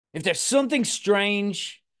If there's something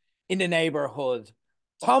strange in the neighborhood,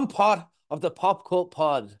 Tom Pot of the Pop Cult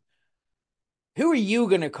Pod, who are you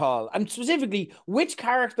going to call? And specifically, which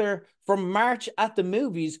character from March at the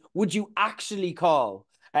Movies would you actually call?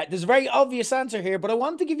 There's a very obvious answer here, but I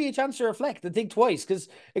want to give you a chance to reflect and think twice because,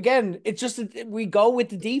 again, it's just we go with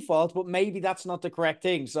the default, but maybe that's not the correct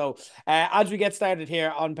thing. So, as we get started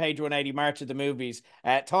here on page 180, March at the Movies,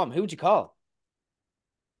 Tom, who would you call?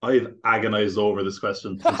 I've agonized over this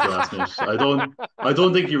question since your last minute. I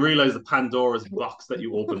don't think you realize the Pandora's box that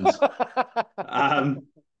you opened. Um,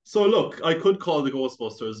 so look, I could call the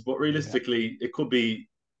Ghostbusters, but Yeah. realistically, it could be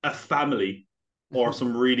a family or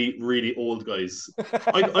some really, really old guys.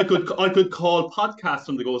 I could call podcasts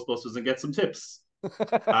from the Ghostbusters and get some tips.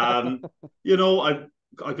 Um, you know, I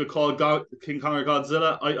could call King Kong or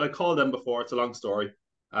Godzilla. I called them before. It's a long story.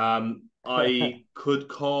 I could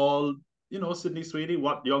call Sydney Sweeney.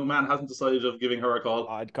 What young man hasn't decided of giving her a call?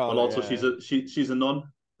 I'd call But her. also Yeah. she's a nun,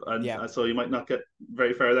 and Yeah. so you might not get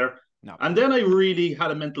very fair there. No. And then I really had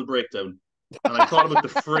a mental breakdown, and I thought about the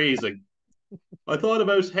phrasing. I thought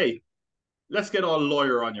about, hey, let's get all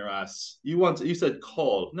lawyer on your ass. You said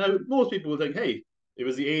call. Now most people will think, hey, it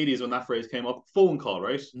was the 80s when that phrase came up. Phone call,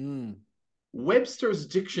 right? Mm. Webster's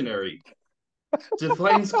dictionary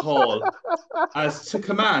defines call as to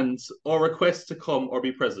command or request to come or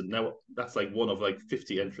be present. Now, that's like one of like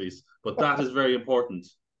 50 entries, but that is very important.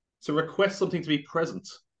 To request something to be present.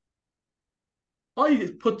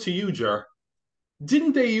 I put to you, Jer,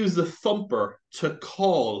 didn't they use the thumper to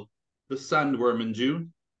call the sandworm in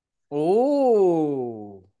June?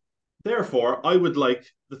 Oh. Therefore, I would like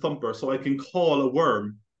the thumper so I can call a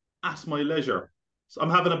worm at my leisure. So I'm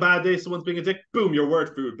having a bad day, someone's being a dick. Boom, your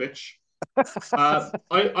word food, bitch.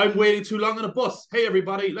 I'm waiting too long on a bus. Hey,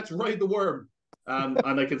 everybody, let's ride the worm.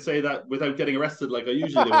 And I can say that without getting arrested like I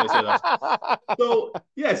usually do when I say that. So,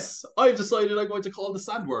 yes, I've decided I'm going to call the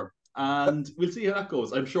sandworm. And we'll see how that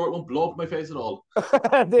goes. I'm sure it won't blow up my face at all.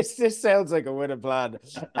 This sounds like a winning plan.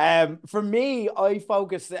 For me, I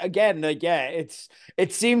focus again, like yeah,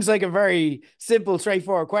 it seems like a very simple,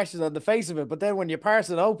 straightforward question on the face of it, but then when you parse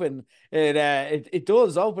it open, it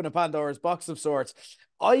does open a Pandora's box of sorts.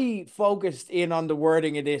 I focused in on the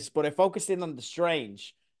wording of this, but I focused in on the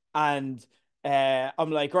strange. And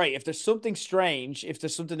I'm like, right, if there's something strange, if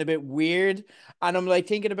there's something a bit weird, and I'm like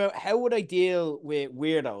thinking about how would I deal with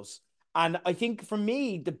weirdos? And I think for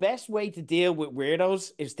me, the best way to deal with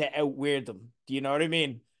weirdos is to out weird them. Do you know what I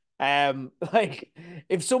mean? Like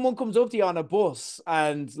if someone comes up to you on a bus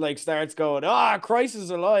and like starts going, ah, Christ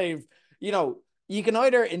is alive, you know, you can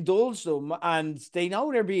either indulge them and they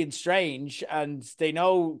know they're being strange and they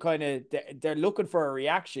know kind of they're looking for a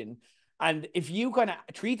reaction. And if you kind of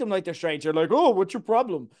treat them like they're strange, they're like, oh, what's your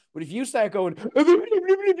problem? But if you start going,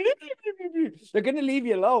 they're going to leave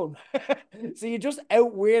you alone. So you just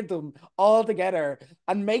out weird them altogether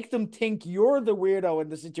and make them think you're the weirdo in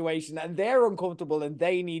the situation and they're uncomfortable and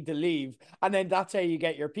they need to leave. And then that's how you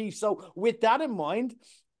get your peace. So, with that in mind,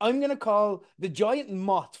 I'm going to call the giant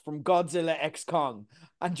moth from Godzilla X Kong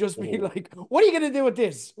and just be Oh, like, what are you going to do with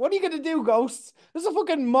this? What are you going to do, Ghosts? There's a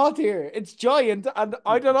fucking moth here. It's giant. And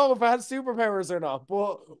I don't know if it has superpowers or not,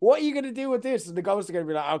 but what are you going to do with this? And the ghosts are going to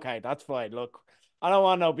be like, okay, that's fine. Look, I don't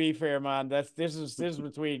want no beef here, man. This is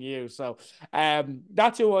between you. So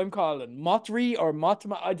that's who I'm calling. Motri or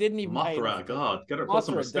Motma. I didn't even pay enough Mothra, attention. God, get her, put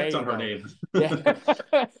some Mothra, there respect you on her go. name. Yeah,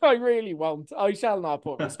 I really won't. I shall not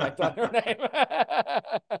put respect on her name.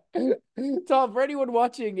 Tom, for anyone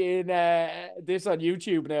watching in this on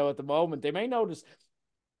YouTube now at the moment, they may notice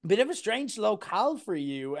bit of a strange locale for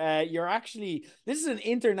you. You're actually this is an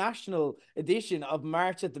international edition of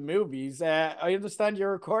March at the Movies. I understand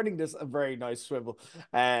you're recording this a very nice swivel.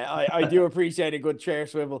 I do appreciate a good chair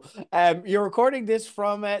swivel. You're recording this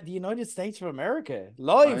from the United States of America, I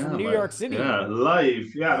live from am. New York City. Yeah, live.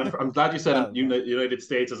 Yeah, but I'm glad you said Well done. United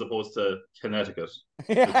States as opposed to Connecticut,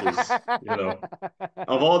 which is,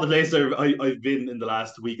 of all the places I've been in the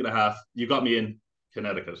last week and a half, you got me in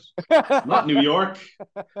Connecticut. Not New York,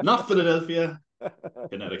 not Philadelphia,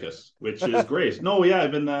 Connecticut, which is great. No, yeah,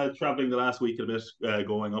 I've been traveling the last week a bit,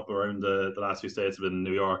 going up around the last few states. I've been in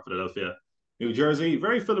New York, Philadelphia, New Jersey,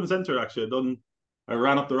 very film centered actually. I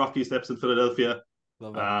ran up the Rocky Steps in Philadelphia.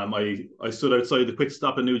 Love it. I stood outside the quick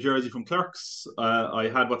stop in New Jersey from Clerks. I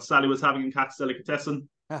had what Sally was having in Cat's Delicatessen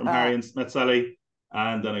from Harry and Met Sally,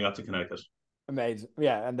 and then I got to Connecticut. Amazing.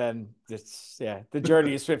 Yeah, and then it's the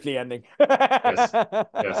journey is swiftly ending. Yes,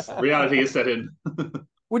 yes, reality is set in.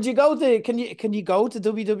 Would you go to can you go to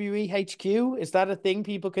WWE HQ? Is that a thing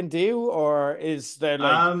people can do, or is there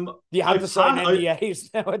like do you have to I've sign passed.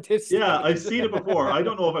 NDAs now at this Yeah, I've stage? seen it before. I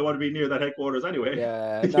don't know if I want to be near that headquarters anyway,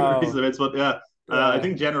 Yeah, given recent no, events. But yeah, I yeah.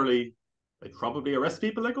 think generally they probably arrest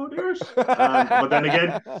people that go near it. But then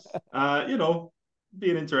again, you know,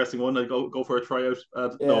 be an interesting one. I go for a tryout.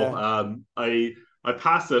 No, Yeah, I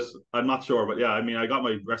passed it. I'm not sure, but yeah, I mean, I got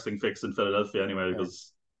my wrestling fix in Philadelphia anyway fair.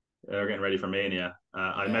 because they're getting ready for Mania.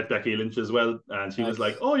 I Yeah, met Becky Lynch as well, and she was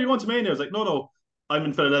like, nice. "Oh, you're going to Mania?" I was like, "No, no, I'm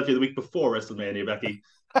in Philadelphia the week before WrestleMania, Becky.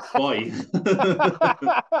 Bye."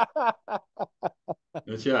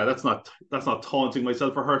 Which, yeah, that's not taunting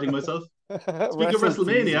myself or hurting myself. Speaking of Wrestle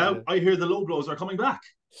teasing WrestleMania, you. I hear the low blows are coming back.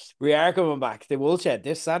 We are coming back. The Woolshed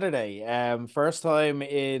this Saturday. First time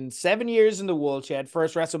in 7 years in the Woolshed.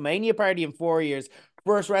 First WrestleMania party in 4 years.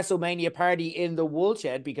 First WrestleMania party in the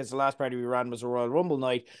Woolshed because the last party we ran was a Royal Rumble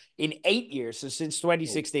night in 8 years. So since Oh,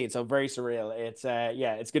 2016. So very surreal. It's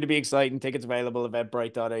yeah, it's going to be exciting. Tickets available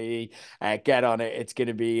eventbrite.ie. Get on it. It's going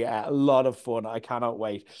to be a lot of fun. I cannot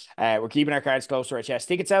wait. We're keeping our cards close to our chest.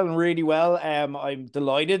 Tickets selling really well. I'm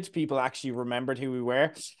delighted people actually remembered who we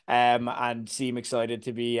were and seem excited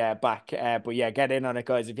to be back. But yeah, get in on it,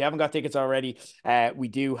 guys. If you haven't got tickets already, we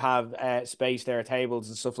do have space there, tables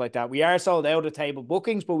and stuff like that. We are sold out of table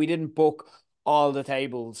bookings, but we didn't book all the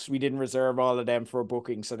tables. We didn't reserve all of them for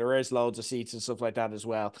booking. So there is loads of seats and stuff like that as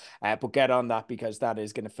well. But get on that because that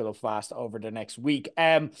is going to fill up fast over the next week.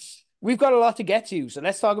 We've got a lot to get to, so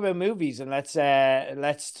let's talk about movies and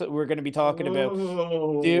we're going to be talking about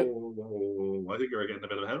do I think you're getting a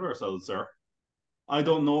bit ahead of ourselves, sir. I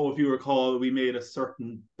don't know if you recall, we made a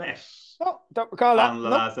certain bet no, don't recall that. on the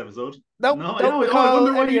Nope. last episode. Nope, No, I don't know. Oh, I recall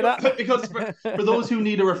wonder why any you of don't. that. Because for those who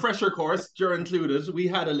need a refresher course, you're included. We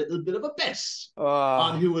had a little bit of a bet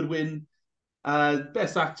on Oh, who would win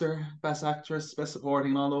best actor, best actress, best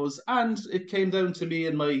supporting, and all those. And it came down to me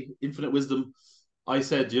and my infinite wisdom. I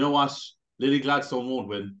said, you know what? Lily Gladstone won't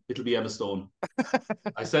win. It'll be Emma Stone.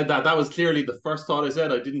 I said that. That was clearly the first thought I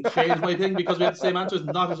said. I didn't change my thing because we had the same answers.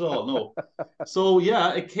 Not at all. No. So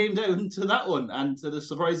yeah, it came down to that one, and to the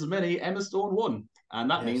surprise of many, Emma Stone won, and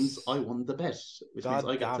that means I yes. won the bet, which means God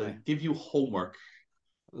I get damn to it. give you homework.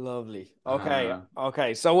 Lovely. Okay. Uh,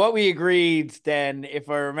 Okay. So what we agreed then, if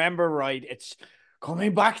I remember right, it's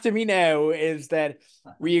coming back to me now, is that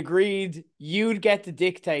we agreed you'd get to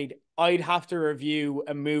dictate. I'd have to review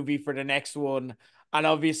a movie for the next one. And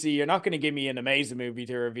obviously, you're not going to give me an amazing movie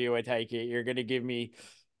to review, I take it. You're going to give me,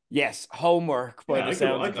 yes, homework by yeah, the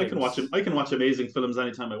sounds of I can watch things. I can watch amazing films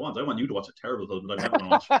anytime I want. I want you to watch a terrible film that I'm never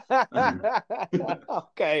going to watch.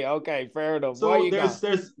 Okay. Okay. Fair enough. What So you got?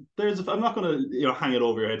 I'm not going to hang it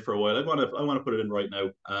over your head for a while. I want to put it in right now.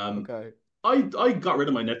 Okay. I got rid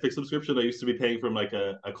of my Netflix subscription. I used to be paying from like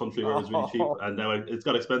a country where it was really cheap, Oh, and now it's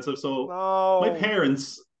got expensive. So my no.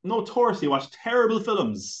 parents notoriously watch terrible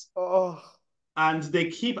films, Oh. and they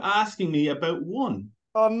keep asking me about one.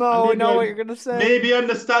 Oh And no, I know what you're gonna say. maybe I'm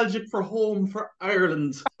nostalgic for home for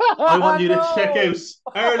Ireland. I want you to check No. out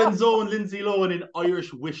Ireland's own Lindsay Lohan in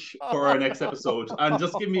Irish Wish for our next episode, and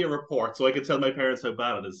just give me a report so I can tell my parents how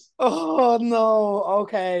bad it is. Oh no.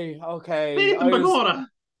 Okay. Okay. Faith and Bagora.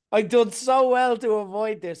 I done so well to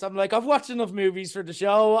avoid this. I'm like, I've watched enough movies for the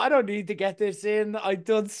show. I don't need to get this in. I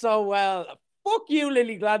done so well. Fuck you,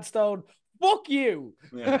 Lily Gladstone. Fuck you.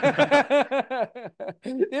 Yeah.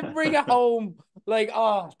 Didn't bring it home. Like,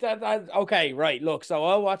 oh, that okay, right. Look, so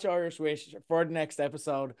I'll watch Irish Wish for the next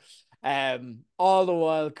episode. All the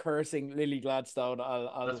while cursing Lily Gladstone. That's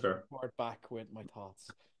I'll fair. report back with my thoughts.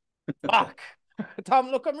 Fuck. Tom,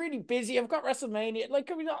 look, I'm really busy. I've got WrestleMania. Like,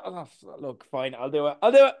 can we not? Oh, look, fine. I'll do it.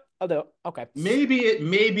 I'll do it. I'll do it. Okay. Maybe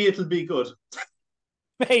it'll be good.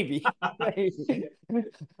 Maybe. Maybe.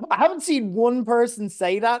 I haven't seen one person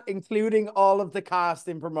say that, including all of the cast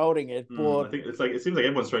in promoting it, I but think it seems like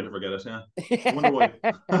everyone's trying to forget it. Yeah. I wonder why.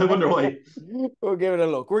 we'll I wonder why. give it a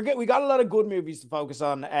look. We got a lot of good movies to focus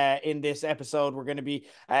on in this episode. We're going to be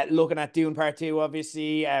looking at Dune Part 2,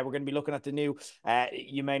 obviously. We're going to be looking at the new,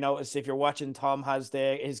 you may notice if you're watching, Tom has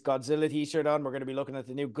his Godzilla t-shirt on. We're going to be looking at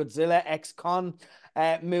the new Godzilla X-Con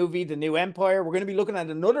movie, the new Empire. We're going to be looking at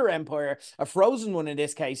another Empire, a frozen one in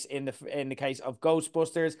this case, in the case of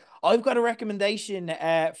Ghostbusters. I've got a recommendation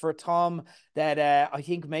for Tom that I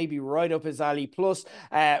think may be right up his alley. Plus,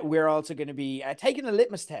 we're also going to be taking a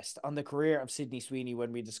litmus test on the career of Sydney Sweeney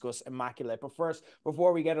when we discuss Immaculate. But first,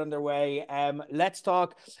 before we get underway, let's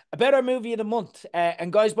talk about our movie of the month.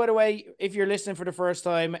 And guys, by the way, if you're listening for the first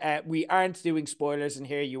time, we aren't doing spoilers in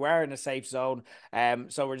here. You are in a safe zone.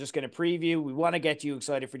 So we're just going to preview. We want to get get you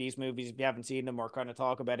excited for these movies if you haven't seen them, or kind of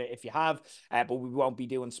talk about it if you have. But we won't be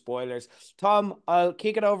doing spoilers. Tom, I'll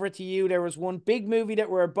kick it over to you. There was one big movie that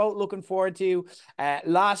we're both looking forward to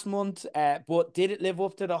last month, but did it live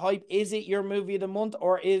up to the hype? Is it your movie of the month,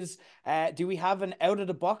 or do we have an out of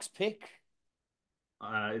the box pick?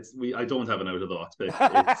 I don't have an out of the box pick.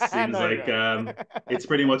 It seems No, like it's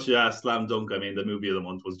pretty much slam dunk. I mean, the movie of the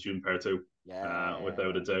month was June Part Two,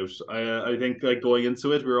 without a Yeah. doubt. I think like going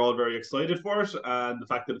into it, we were all very excited for it, and the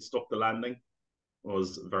fact that it stuck the landing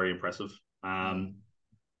was very impressive. Mm.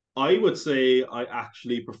 I would say I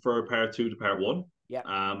actually prefer Part Two to Part One. Yeah.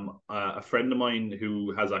 A friend of mine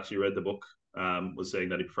who has actually read the book was saying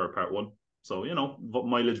that he preferred Part One. So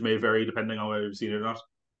mileage may vary depending on whether you've seen it or not.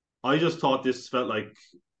 I just thought this felt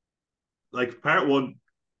like Part One.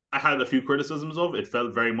 I had a few criticisms of. It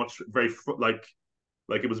felt very much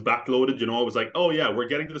like it was backloaded. It was like, oh yeah, we're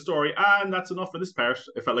getting to the story, and that's enough for this part.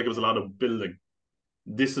 It felt like it was a lot of building.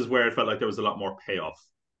 This is where it felt like there was a lot more payoff.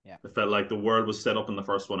 Yeah. It felt like the world was set up in the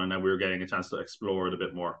first one, and then we were getting a chance to explore it a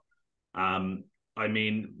bit more. I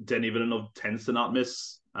mean, Denis Villeneuve tends to not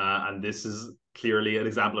miss, and this is clearly an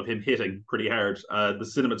example of him hitting pretty hard. The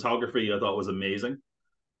cinematography I thought was amazing.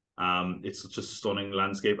 It's such a stunning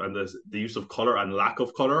landscape, and the use of color and lack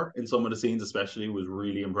of color in some of the scenes, especially, was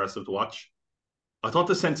really impressive to watch. I thought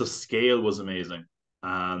the sense of scale was amazing.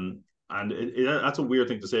 And that's a weird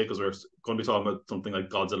thing to say because we're going to be talking about something like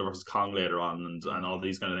Godzilla versus Kong later on and all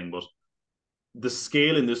these kind of things. But the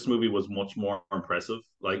scale in this movie was much more impressive.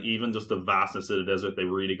 Like even just the vastness of the desert, they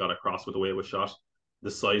really got across with the way it was shot.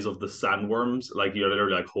 The size of the sandworms, like you're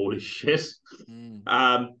literally like, holy shit.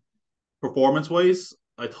 Mm. Performance wise,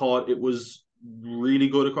 I thought it was really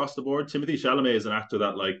good across the board. Timothy Chalamet is an actor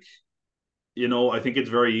that I think it's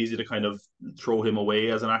very easy to kind of throw him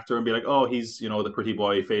away as an actor and be like, oh, he's, the pretty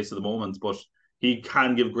boy face of the moment. But he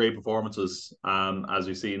can give great performances, as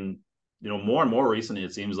we've seen, more and more recently,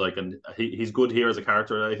 it seems like. And he's good here as a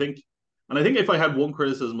character, I think. And I think if I had one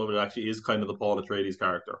criticism of it, actually is kind of the Paul Atreides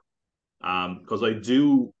character. Because I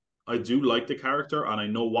do like the character and I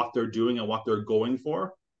know what they're doing and what they're going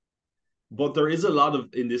for. But there is a lot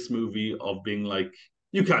of in this movie of being like,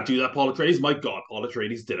 you can't do that, Paul Atreides. My God, Paul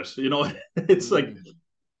Atreides did it. It's like,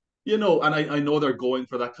 Mm. and I know they're going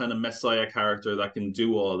for that kind of messiah character that can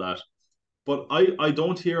do all that. But I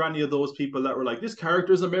don't hear any of those people that were like, this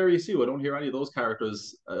character is a Mary Sue. I don't hear any of those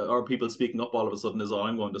characters or people speaking up all of a sudden, is all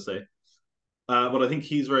I'm going to say. But I think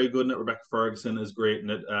he's very good in it. Rebecca Ferguson is great in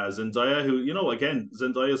it. Zendaya, who, again,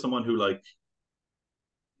 Zendaya is someone who, like,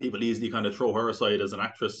 people easily kind of throw her aside as an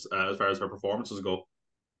actress as far as her performances go.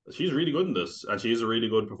 She's really good in this, and she's a really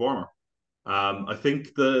good performer. I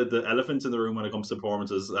think the elephant in the room when it comes to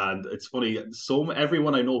performances, and it's funny,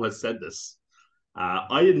 everyone I know has said this.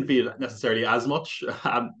 I didn't feel it necessarily as much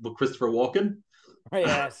with Christopher Walken,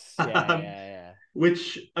 Yes. Yeah. um, Yeah. Yeah.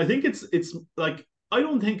 which I think it's like I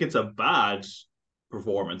don't think it's a bad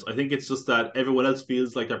performance. I think it's just that everyone else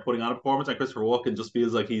feels like they're putting on a performance, and Christopher Walken just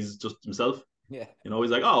feels like he's just himself. Yeah. He's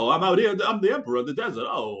like, oh, I'm out here, I'm the emperor of the desert.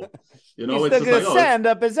 Oh, He's it's stuck just a like, oh, sand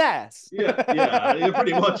up his ass. yeah,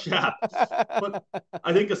 pretty much, yeah. But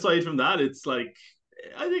I think aside from that, it's like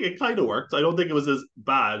I think it kind of worked. I don't think it was as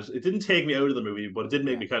bad. It didn't take me out of the movie, but it did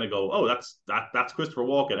make Yeah. me kind of go, "Oh, that's Christopher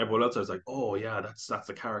Walken." Everyone else was like, "Oh yeah, that's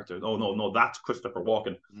the character." Oh no, that's Christopher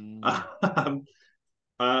Walken. Mm.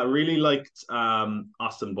 Really liked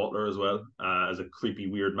Austin Butler as well as a creepy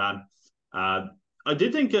weird man. Uh, I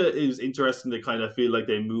did think it was interesting to kind of feel like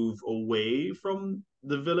they move away from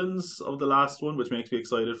the villains of the last one, which makes me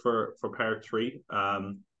excited for part three.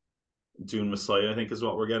 Dune Messiah, I think, is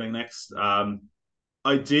what we're getting next.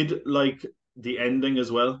 I did like the ending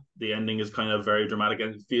as well. The ending is kind of very dramatic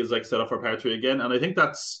and it feels like set up for part three again. And I think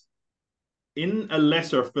that's in a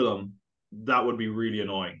lesser film, that would be really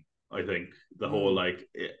annoying. I think the whole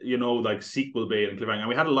Mm. like sequel bait and cliffhanger. And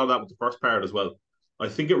we had a lot of that with the first part as well. I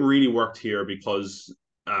think it really worked here because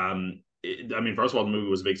first of all, the movie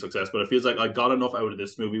was a big success, but it feels like I got enough out of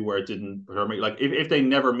this movie where it didn't hurt me. Like if they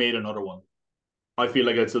never made another one, I feel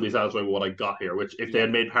like I'd still be satisfied with what I got here. Which if they Yeah.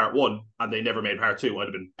 had made part one and they never made part two, I'd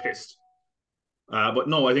have been pissed. But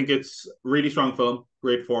no, I think it's really strong film,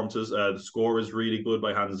 great performances. The score is really good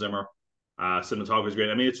by Hans Zimmer. Cinematography is great.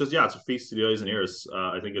 I mean, it's just it's a feast to the eyes and ears.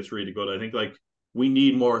 I think it's really good. I think like we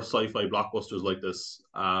need more sci-fi blockbusters like this,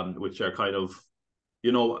 which are kind of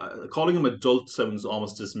calling them adult sounds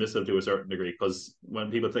almost dismissive to a certain degree because when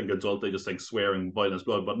people think adult, they just think swearing, violence,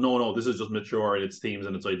 blood. But no, this is just mature in its themes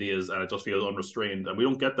and its ideas, and it just feels unrestrained. And we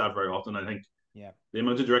don't get that very often. I think Yeah. the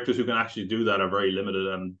amount of directors who can actually do that are very limited.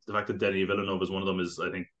 And the fact that Denis Villeneuve is one of them is, I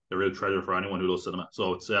think, a real treasure for anyone who loves cinema.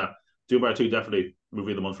 So it's Dune Part 2, definitely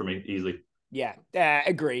movie of the month for me, easily. Yeah,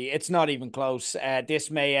 agree. It's not even close.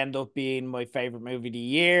 This may end up being my favorite movie of the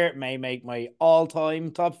year. It may make my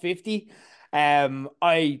all-time top 50.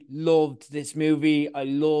 I loved this movie. I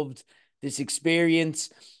loved this experience.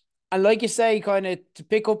 And like you say, kind of to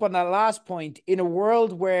pick up on that last point, in a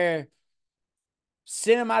world where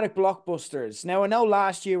cinematic blockbusters. Now, I know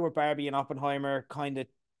last year with Barbie and Oppenheimer kind of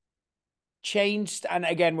changed, and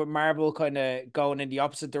again with Marvel kind of going in the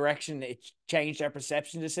opposite direction, it changed their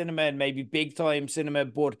perception of cinema and maybe big time cinema,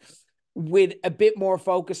 but with a bit more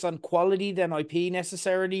focus on quality than IP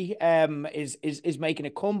necessarily, is making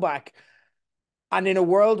a comeback. And in a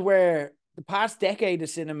world where the past decade of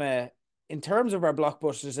cinema, in terms of our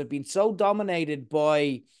blockbusters, have been so dominated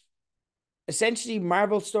by essentially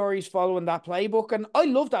Marvel stories following that playbook. And I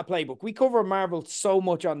love that playbook. We cover Marvel so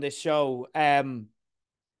much on this show.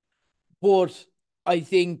 But I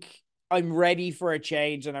think I'm ready for a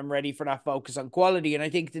change and I'm ready for that focus on quality. And I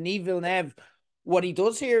think Denis Villeneuve, what he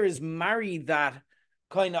does here is marry that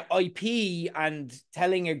kind of IP and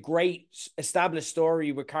telling a great established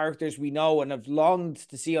story with characters we know and have longed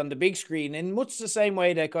to see on the big screen in much the same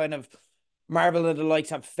way that kind of Marvel and the likes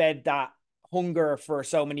have fed that hunger for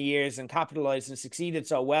so many years and capitalized and succeeded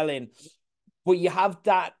so well in. But you have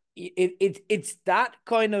that it's that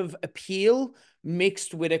kind of appeal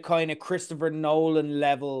mixed with a kind of Christopher Nolan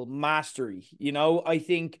level mastery. I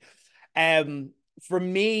think for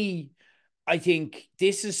me, I think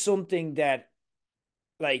this is something that,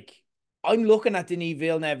 like, I'm looking at Denis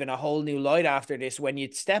Villeneuve in a whole new light after this. When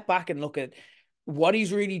you step back and look at what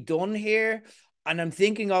he's really done here, and I'm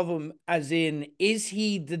thinking of him as in, is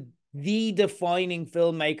he the defining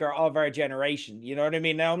filmmaker of our generation? You know what I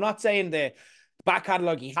mean? Now, I'm not saying the back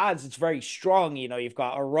catalog he has, it's very strong. You've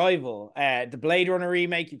got Arrival, the Blade Runner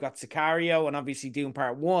remake, you've got Sicario, and obviously Dune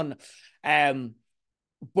Part One.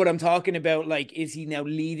 But I'm talking about, like, is he now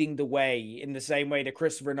leading the way in the same way that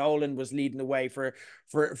Christopher Nolan was leading the way for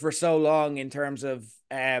so long in terms of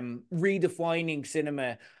redefining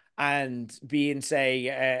cinema and being,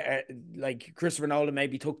 say, like Christopher Nolan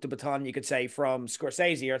maybe took the baton, you could say, from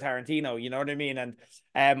Scorsese or Tarantino, you know what I mean? And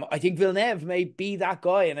I think Villeneuve may be that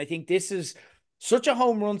guy. And I think this is such a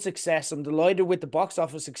home run success. I'm delighted with the box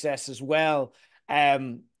office success as well.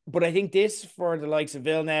 But I think this, for the likes of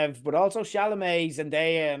Villeneuve, but also Chalamet,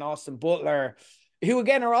 Zendaya, and Austin Butler, who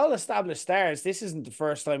again are all established stars. This isn't the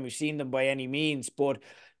first time we've seen them by any means, but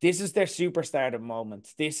this is their superstardom moment.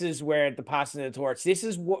 This is where the passing of the torch. This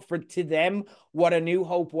is what, for to them, what A New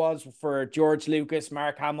Hope was for George Lucas,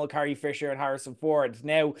 Mark Hamill, Carrie Fisher, and Harrison Ford.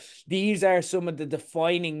 Now, these are some of the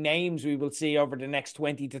defining names we will see over the next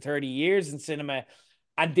 20 to 30 years in cinema.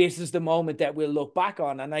 And this is the moment that we'll look back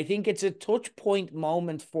on. And I think it's a touch point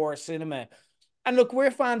moment for cinema. And look,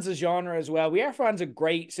 we're fans of genre as well. We are fans of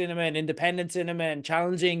great cinema and independent cinema and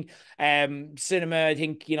challenging cinema. I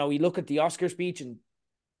think, we look at the Oscar speech, and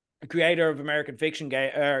creator of American Fiction,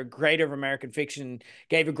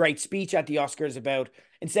 gave a great speech at the Oscars about,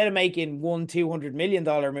 instead of making $200 million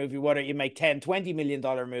movie, why don't you make $10-20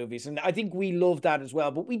 million movies? And I think we love that as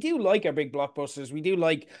well. But we do like our big blockbusters. We do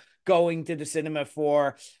like going to the cinema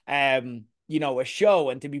for a show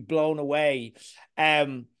and to be blown away.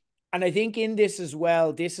 And I think in this as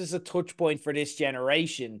well, this is a touch point for this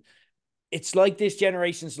generation. It's like this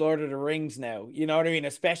generation's Lord of the Rings now. You know what I mean?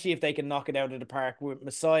 Especially if they can knock it out of the park with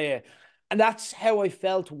Messiah. And that's how I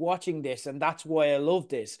felt watching this. And that's why I love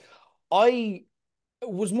this. I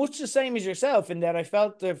was much the same as yourself in that I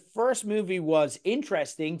felt the first movie was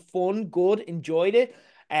interesting, fun, good, enjoyed it.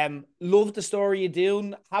 Loved the story of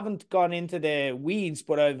Dune. Haven't gone into the weeds,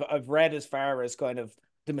 but I've read as far as kind of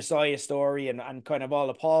the Messiah story and kind of all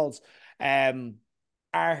of Paul's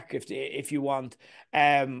arc, if you want,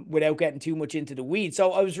 without getting too much into the weeds.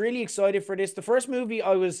 So I was really excited for this. The first movie,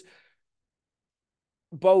 I was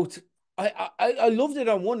both. I loved it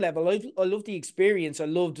on one level. I loved the experience. I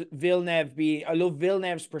loved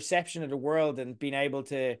Villeneuve's perception of the world and being able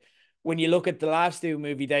to. When you look at the last Dune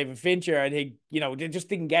movie, David Fincher, I think, they just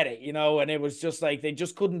didn't get it, and it was just like they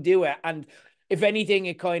just couldn't do it. And if anything,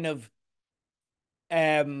 it kind of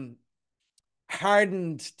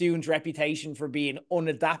hardened Dune's reputation for being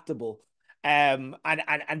unadaptable. And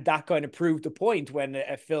that kind of proved the point when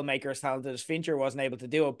a filmmaker as talented as Fincher wasn't able to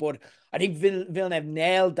do it. But I think Villeneuve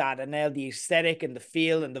nailed that and nailed the aesthetic and the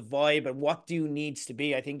feel and the vibe and what Dune needs to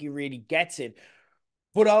be. I think he really gets it.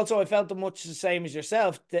 But also, I felt much the same as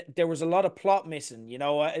yourself, that there was a lot of plot missing.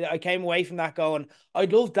 I came away from that going,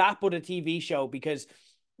 I'd love that, but a TV show, because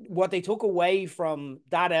what they took away from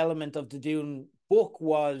that element of the Dune book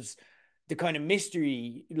was the kind of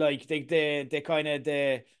mystery, like the kind of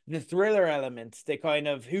the thriller element, the kind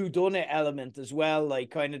of who done it element as well, like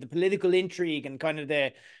kind of the political intrigue and kind of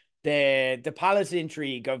the palace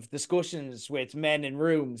intrigue of discussions with men in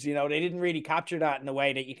rooms. You know, they didn't really capture that in the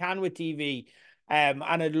way that you can with TV. And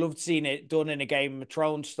I'd loved seeing it done in a Game of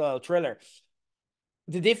Thrones style thriller.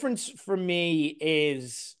 The difference for me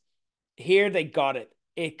is here they got it.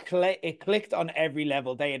 It clicked on every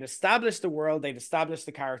level. They had established the world, they'd established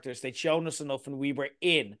the characters, they'd shown us enough, and we were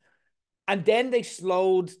in. And then they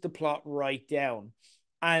slowed the plot right down,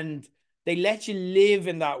 and they let you live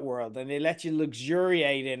in that world, and they let you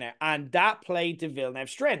luxuriate in it, and that played to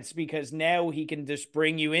Villeneuve's strengths because now he can just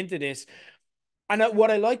bring you into this. And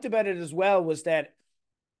what I liked about it as well was that,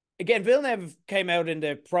 again, Villeneuve came out in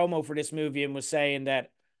the promo for this movie and was saying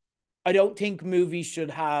that I don't think movies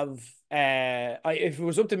should have. If it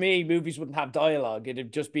was up to me, movies wouldn't have dialogue.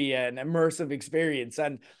 It'd just be an immersive experience,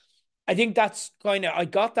 and I think that's kind of I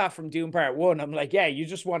got that from Dune Part One. I'm like, yeah, you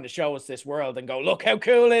just want to show us this world and go, look how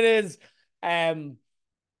cool it is. But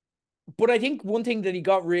I think one thing that he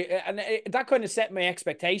got that kind of set my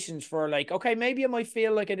expectations for like, okay, maybe I might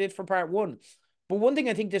feel like I did for Part One. But one thing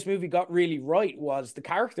I think this movie got really right was the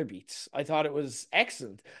character beats. I thought it was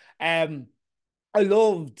excellent. I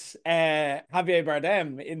loved Javier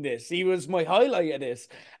Bardem in this. He was my highlight of this.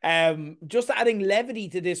 Just adding levity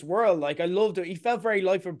to this world. Like I loved it. He felt very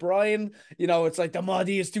Life of Brian. You know, it's like the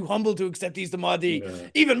Mahdi is too humble to accept he's the Mahdi. Yeah.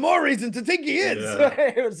 Even more reason to think he is. Yeah.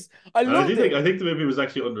 I And loved it. I think the movie was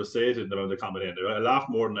actually understated around the comedy end. I laughed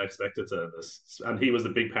more than I expected to in this, and he was the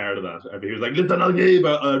big part of that. I mean, he was like "Little Algae,"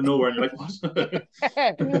 but nowhere, and you're like, "What?"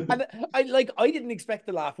 And I didn't expect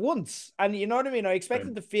to laugh once, and you know what I mean. I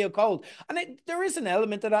expected to feel cold, and there is an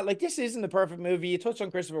element of that. Like this isn't the perfect movie. You touched on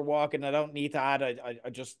Christopher Walken. I don't need to add. I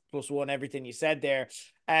just plus one everything you said there.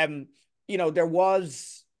 You know there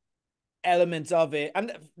was elements of it,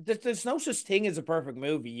 and there's no such thing as a perfect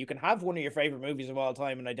movie. You can have one of your favorite movies of all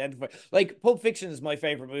time and identify. Like Pulp Fiction is my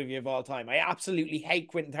favorite movie of all time. I absolutely hate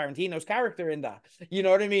Quentin Tarantino's character in that. You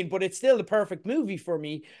know what I mean? But it's still the perfect movie for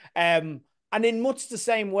me. And in much the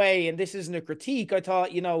same way, and this isn't a critique, I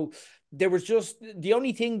thought, you know, there was just the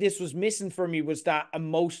only thing this was missing for me was that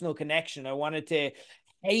emotional connection. I wanted to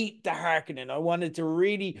hate the Harkonnen. I wanted to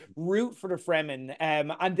really root for the Fremen.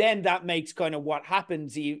 And then that makes kind of what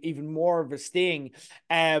happens even more of a sting.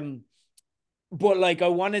 But like I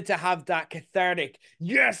wanted to have that cathartic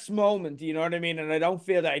yes moment, you know what I mean? And I don't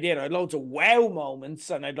feel that I did. I had loads of wow moments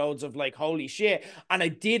and I had loads of like holy shit. And I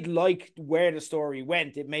did like where the story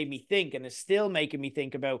went. It made me think, and it's still making me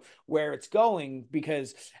think about where it's going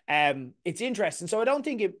because it's interesting. So I don't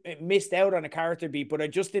think it missed out on a character beat, but I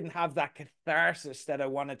just didn't have that catharsis that I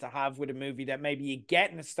wanted to have with a movie that maybe you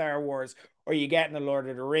get in a Star Wars or you get in the Lord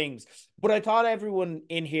of the Rings. But I thought everyone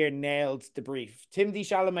in here nailed the brief. Timothée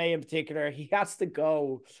Chalamet in particular, he has to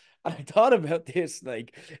go. And I thought about this,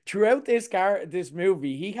 like throughout this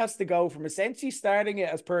movie, he has to go from essentially starting it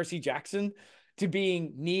as Percy Jackson to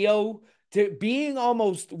being Neo to being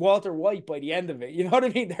almost Walter White by the end of it. You know what I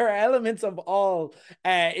mean? There are elements of all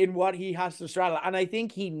in what he has to straddle. And I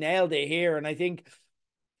think he nailed it here. And I think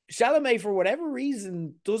Chalamet, for whatever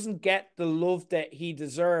reason, doesn't get the love that he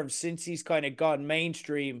deserves since he's kind of gone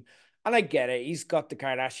mainstream. And I get it. He's got the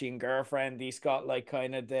Kardashian girlfriend. He's got like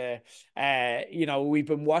kind of you know, we've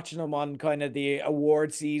been watching him on kind of the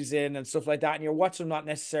award season and stuff like that. And you're watching him not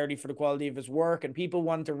necessarily for the quality of his work. And people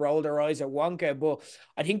want to roll their eyes at Wonka. But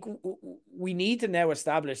I think we need to now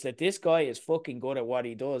establish that this guy is fucking good at what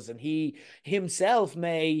he does. And he himself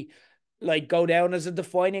may like go down as a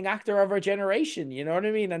defining actor of our generation, you know what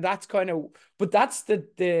I mean? And that's kind of, but that's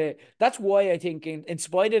that's why I think in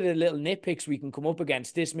spite of the little nitpicks we can come up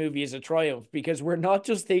against, this movie is a triumph because we're not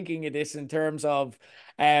just thinking of this in terms of,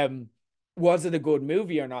 was it a good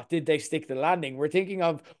movie or not? Did they stick the landing? We're thinking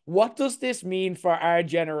of what does this mean for our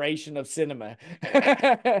generation of cinema?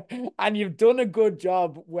 And you've done a good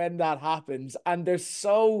job when that happens. And there's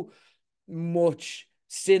so much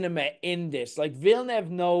cinema in this. Like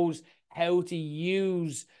Villeneuve knows how to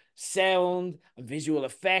use sound and visual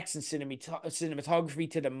effects and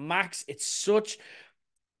cinematography to the max. It's such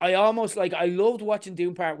I almost like I loved watching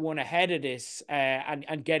Dune Part One ahead of this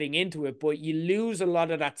and getting into it, but you lose a lot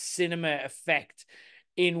of that cinema effect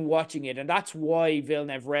in watching it, and that's why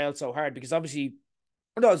Villeneuve railed so hard because obviously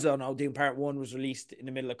for those who don't know, Dune Part 1 was released in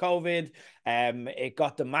the middle of COVID. It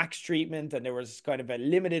got the max treatment and there was kind of a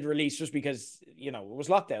limited release just because, you know, it was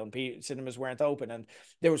lockdown. Cinemas weren't open. And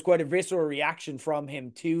there was quite a visceral reaction from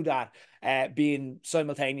him to that being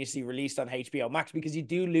simultaneously released on HBO Max because you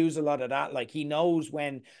do lose a lot of that. Like he knows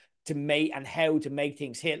when to make and how to make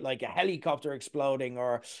things hit, like a helicopter exploding,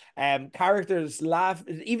 or characters laugh,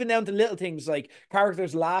 even down to little things like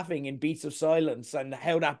characters laughing in beats of silence, and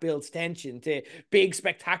how that builds tension, to big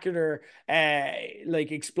spectacular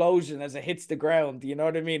like explosion as it hits the ground. You know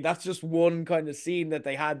what I mean? That's just one kind of scene that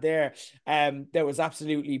they had there that was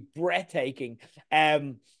absolutely breathtaking.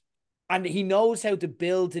 And he knows how to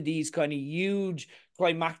build to these kind of huge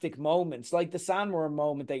climactic moments, like the sandworm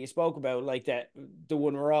moment that you spoke about, like the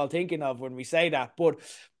one we're all thinking of when we say that. But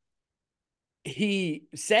he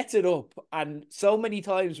sets it up, and so many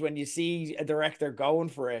times when you see a director going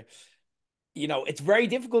for it, you know, it's very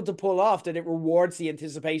difficult to pull off that it rewards the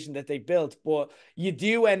anticipation that they built. But you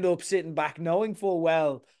do end up sitting back knowing full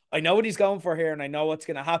well, I know what he's going for here and I know what's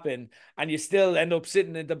going to happen. And you still end up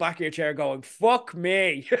sitting in the back of your chair going, fuck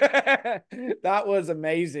me. That was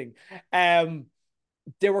amazing.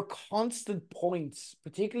 There were constant points,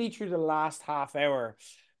 particularly through the last half hour,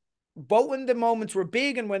 both when the moments were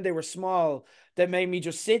big and when they were small, that made me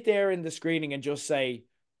just sit there in the screening and just say,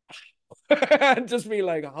 and just be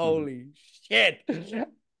like, holy shit.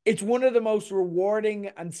 It's one of the most rewarding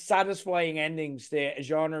and satisfying endings to a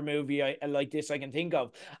genre movie like this I can think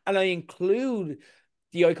of. And I include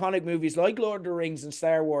the iconic movies like Lord of the Rings and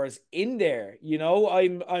Star Wars in there. You know,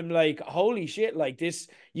 I'm like, holy shit, like this,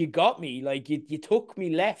 you got me. Like you took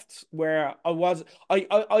me left where I was.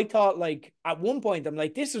 I thought, like, at one point I'm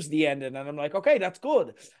like, this was the ending, and I'm like, okay, that's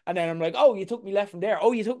good. And then I'm like, oh, you took me left from there.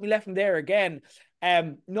 Oh, you took me left from there again.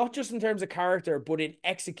 Not just in terms of character, but in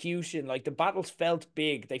execution. Like the battles felt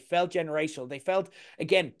big, they felt generational, they felt,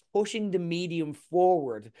 again, pushing the medium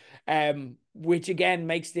forward. Which again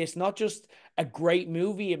makes this not just a great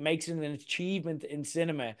movie, it makes it an achievement in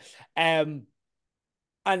cinema. And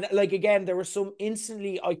like, again, there were some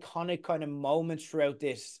instantly iconic kind of moments throughout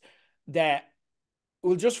this that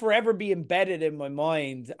will just forever be embedded in my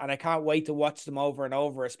mind, and I can't wait to watch them over and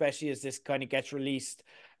over, especially as this kind of gets released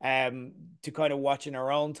to kind of watch in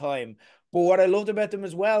our own time. But what I loved about them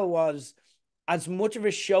as well was, as much of a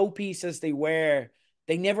showpiece as they were,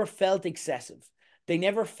 they never felt excessive. They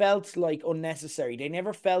never felt like unnecessary. They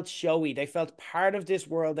never felt showy. They felt part of this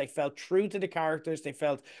world. They felt true to the characters. They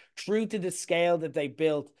felt true to the scale that they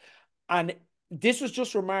built. And this was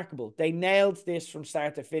just remarkable. They nailed this from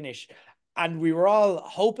start to finish. And we were all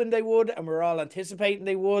hoping they would, and we were all anticipating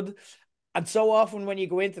they would. And so often when you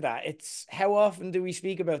go into that, it's, how often do we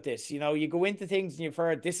speak about this? You know, you go into things and you've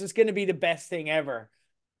heard this is going to be the best thing ever,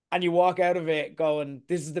 and you walk out of it going,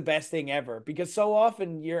 this is the best thing ever, because so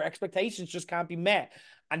often your expectations just can't be met.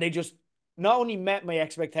 And they just not only met my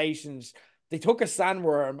expectations, they took a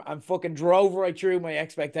sandworm and fucking drove right through my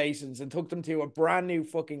expectations and took them to a brand new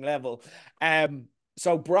fucking level.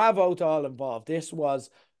 So bravo to all involved. This was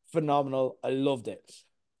phenomenal. I loved it.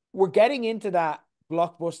 We're getting into that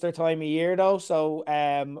blockbuster time of year though, so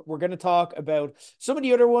we're going to talk about some of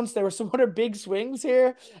the other ones. There were some other big swings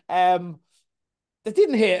here that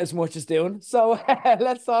didn't hit as much as Dune, so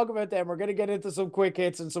let's talk about them. We're going to get into some quick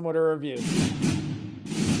hits and some other reviews.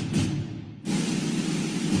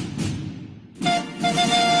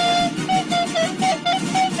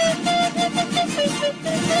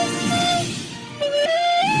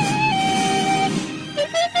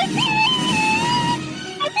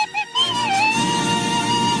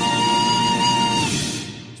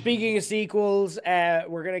 Speaking of sequels,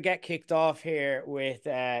 we're going to get kicked off here with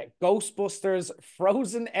Ghostbusters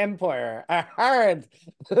Frozen Empire. A hard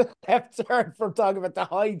left turn from talking about the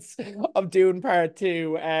heights of Dune Part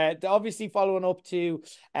 2. Obviously following up to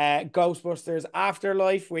Ghostbusters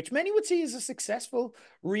Afterlife, which many would see as a successful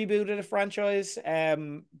reboot of the franchise.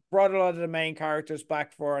 Brought a lot of the main characters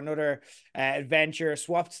back for another adventure,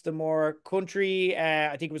 swapped the more country,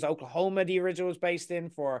 I think it was Oklahoma the original was based in,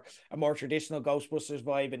 for a more traditional Ghostbusters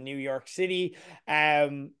vibe in New York City.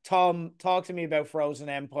 Tom, talk to me about Frozen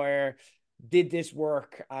Empire. Did this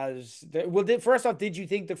work as first off, did you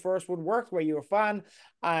think the first one worked? Were you a fan?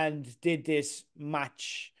 And did this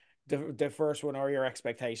match the first one or your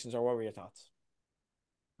expectations, or what were your thoughts?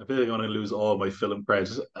 I feel like I'm going to lose all my film credit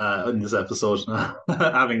in this episode,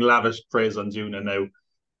 having lavished praise on Dune, and now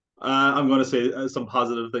I'm going to say some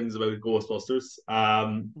positive things about Ghostbusters.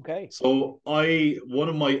 Okay. So one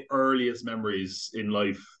of my earliest memories in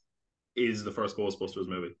life is the first Ghostbusters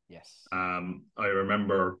movie. Yes. I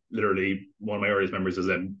remember literally one of my earliest memories is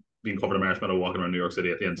them being covered in marshmallow walking around New York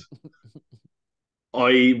City at the end.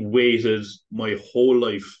 I waited my whole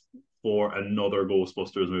life for another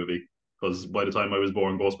Ghostbusters movie, because by the time I was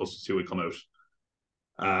born, Ghostbusters 2 had come out.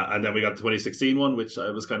 And then we got the 2016 one, which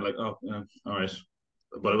I was kind of like, oh, yeah, all right.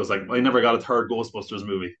 But it was like, I never got a third Ghostbusters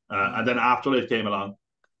movie. And then Afterlife came along.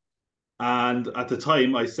 And at the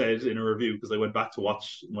time, I said in a review, because I went back to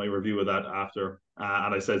watch my review of that after,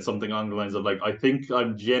 and I said something along the lines of like, I think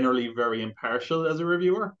I'm generally very impartial as a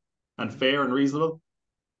reviewer and fair and reasonable.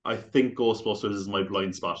 I think Ghostbusters is my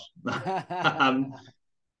blind spot. um,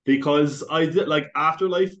 because I did like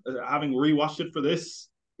Afterlife, having rewatched it for this.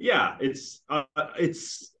 Yeah, it's a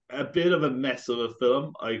bit of a mess of a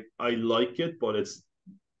film. I like it, but it's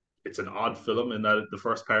an odd film in that the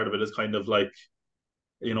first part of it is kind of like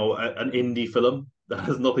an indie film that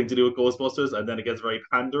has nothing to do with Ghostbusters, and then it gets very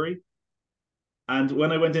pandery. And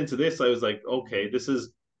when I went into this, I was like, okay, this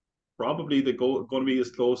is probably going to be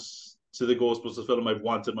as close to the Ghostbusters film I've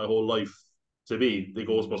wanted my whole life to be. The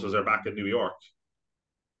Ghostbusters are back in New York,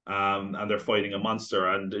 and they're fighting a monster,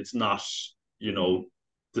 and it's not, you know,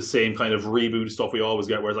 the same kind of reboot stuff we always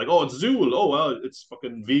get, where it's like, oh, it's Zool, oh well, it's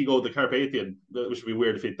fucking Vigo the Carpathian, which would be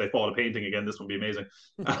weird if they fought a painting again. This would be amazing.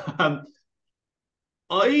 um,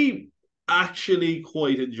 I actually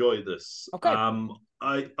quite enjoyed this. Okay.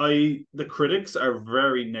 The critics are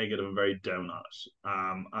very negative and very down on it,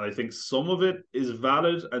 and I think some of it is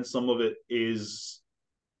valid and some of it is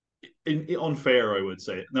unfair, I would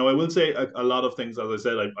say. Now, I will say a lot of things, as I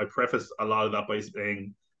said, I preface a lot of that by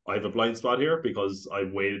saying I have a blind spot here because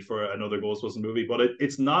I've waited for another Ghostbusters movie, but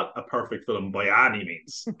it's not a perfect film by any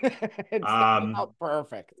means. It's definitely not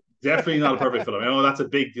perfect. Definitely not a perfect film. I know that's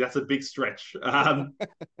a big stretch.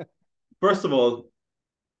 First of all,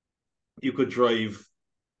 you could drive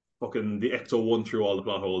fucking the Ecto One through all the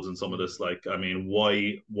plot holes in some of this. Like, I mean,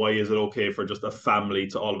 why is it okay for just a family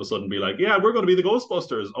to all of a sudden be like, yeah, we're going to be the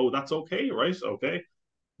Ghostbusters? Oh, that's okay, right? Okay,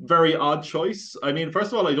 very odd choice. I mean,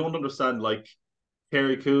 first of all, I don't understand like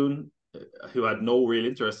Carrie Coon, who had no real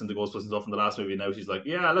interest in the Ghostbusters stuff in the last movie. Now she's like,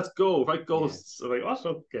 yeah, let's go, right? Yeah. Ghosts. I'm like,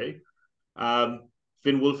 oh, okay.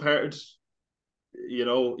 Finn Wolfhard,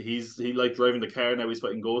 he like driving the car now. He's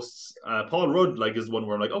fighting ghosts. Paul Rudd like is one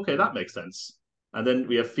where I'm like, okay, that makes sense. And then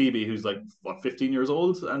we have Phoebe, who's like what 15 years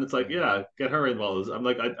old, and it's like, yeah, get her involved. I'm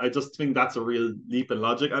like, I just think that's a real leap in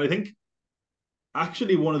logic, and I think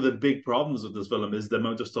actually one of the big problems with this film is the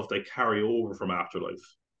amount of stuff they carry over from Afterlife.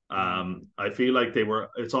 I feel like they were.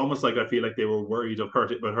 It's almost like I feel like they were worried about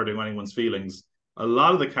hurting anyone's feelings. A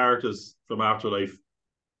lot of the characters from Afterlife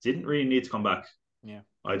didn't really need to come back. Yeah.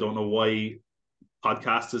 I don't know why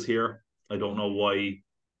Podcast is here. I don't know why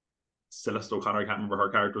Celeste O'Connor, I can't remember her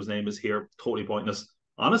character's name, is here. Totally pointless.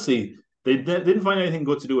 Honestly, they didn't find anything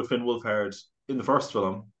good to do with Finn Wolfhard in the first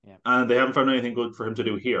film, and they haven't found anything good for him to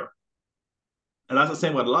do here. And that's the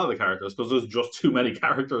same with a lot of the characters because there's just too many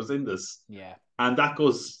characters in this. Yeah. And that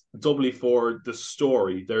goes doubly for the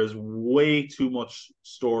story. There's way too much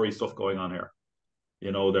story stuff going on here.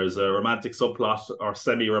 There's a romantic subplot or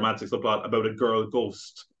semi-romantic subplot about a girl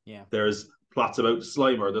ghost. Yeah. There's plots about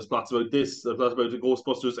Slimer. There's plots about this. There's plots about the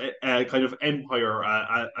Ghostbusters kind of empire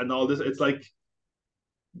and all this. It's like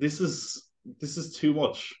this is too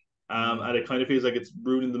much, and it kind of feels like it's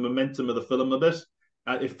ruining the momentum of the film a bit.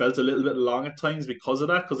 It felt a little bit long at times because of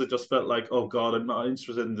that, because it just felt like, oh god, I'm not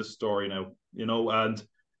interested in this story now, And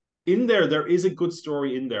in there is a good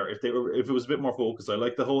story in there if it was a bit more focused. I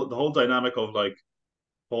like the whole dynamic of like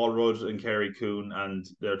Paul Rudd and Carrie Coon, and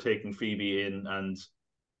they're taking Phoebe in, and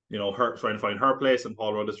her trying to find her place, and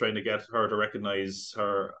Paul Rudd is trying to get her to recognize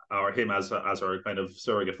her or him as her kind of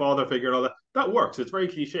surrogate father figure and all that. That works. It's very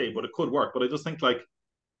cliche, but it could work. But I just think like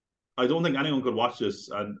I don't think anyone could watch this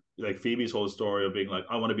and like Phoebe's whole story of being like,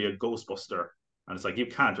 I want to be a Ghostbuster. And it's like, you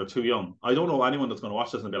can't, you're too young. I don't know anyone that's going to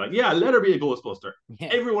watch this and be like, yeah, let her be a Ghostbuster. Yeah.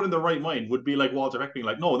 Everyone in their right mind would be like Walter Peck being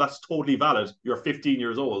like, no, that's totally valid. You're 15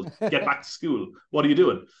 years old. Get back to school. What are you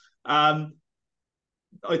doing?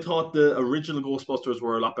 I thought the original Ghostbusters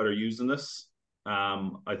were a lot better used in this.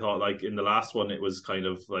 I thought like in the last one, it was kind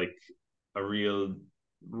of like a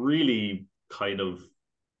really kind of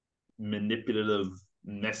manipulative,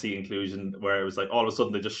 messy inclusion where it was like all of a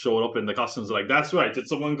sudden they just showed up in the costumes like, that's right, did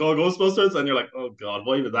someone call Ghostbusters? And you're like, oh god,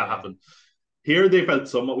 why would that happen? Here they felt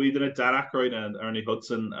somewhat weird in Dan Aykroyd and Ernie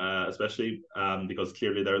Hudson, especially because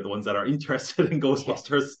clearly they're the ones that are interested in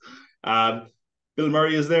Ghostbusters. Bill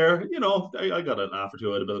Murray is there. I got an laugh or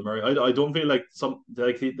two out of Bill Murray. I don't feel like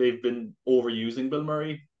they've been overusing Bill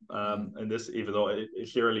Murray in this, even though it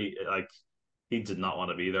clearly like he did not want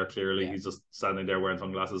to be there. Clearly, he's just standing there wearing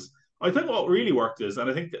sunglasses. I think what really worked is, and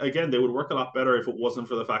I think again they would work a lot better if it wasn't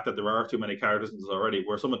for the fact that there are too many characters in this already.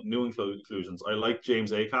 Were some new inclusions. I like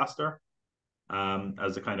James Acaster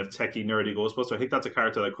as a kind of techie nerdy Ghostbuster. I think that's a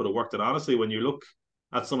character that could have worked. And honestly, when you look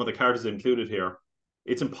at some of the characters included here,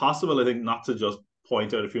 it's impossible, I think, not to just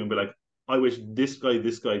point out a few and be like, I wish this guy,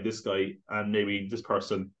 and maybe this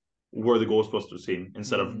person were the Ghostbusters team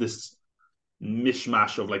instead of this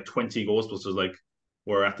mishmash of like 20 Ghostbusters, like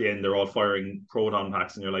where at the end they're all firing proton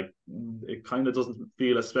packs, and you're like, it kind of doesn't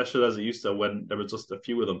feel as special as it used to when there was just a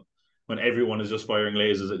few of them. When everyone is just firing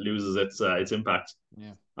lasers, it loses its impact.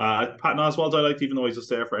 Yeah. Patton Oswalt I liked, even though he's just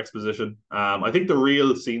there for exposition. I think the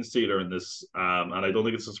real scene stealer in this, and I don't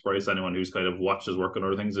think it's a surprise to anyone who's kind of watched his work on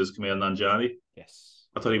other things, is Kumail Nanjiani. Yes.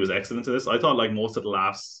 I thought he was excellent in this. I thought like most of the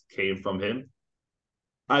laughs came from him.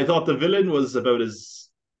 I thought the villain was about as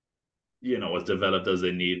as developed as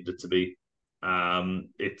they needed it to be.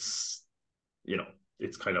 It's you know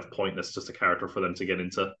it's kind of pointless, just a character for them to get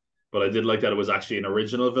into. But I did like that it was actually an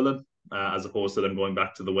original villain, as opposed to them going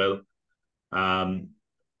back to the well. Um,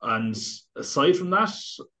 and aside from that,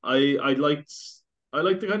 I liked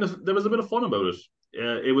the kind of, there was a bit of fun about it.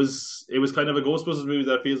 It was kind of a Ghostbusters movie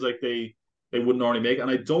that feels like they wouldn't normally make. And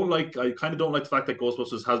I kind of don't like the fact that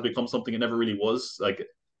Ghostbusters has become something it never really was. Like,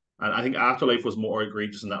 and I think Afterlife was more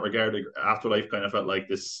egregious in that regard. Afterlife kind of felt like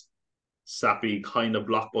this sappy kind of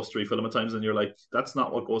blockbustery film at times, and you're like, that's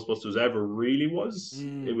not what Ghostbusters ever really was.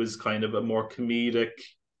 It was kind of a more comedic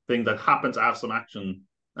thing that happened to have some action.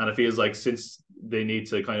 And it feels like since they need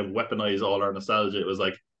to kind of weaponize all our nostalgia, it was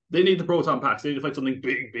like they need the proton packs, they need to fight something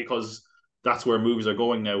big because that's where movies are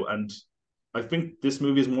going now. And I think this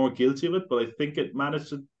movie is more guilty of it, but I think it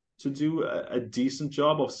managed to do a decent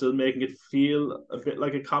job of still making it feel a bit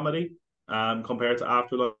like a comedy, compared to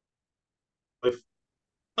Afterlife.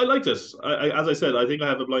 I liked it. As I said, I think I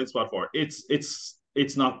have a blind spot for it.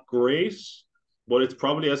 It's not great, but it's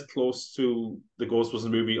probably as close to the Ghostbusters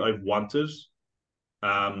movie I've wanted,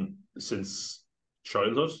 since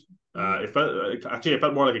childhood. It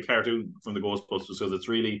felt more like a cartoon from the Ghostbusters because it's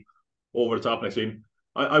really over the top and extreme.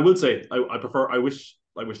 I will say I prefer. I wish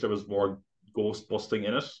there was more ghost busting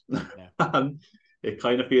in it. Yeah. And it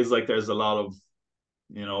kind of feels like there's a lot of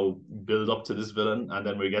build up to this villain, and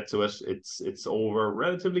then we get to it, it's over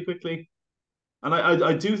relatively quickly. And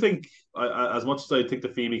I do think, as much as I think the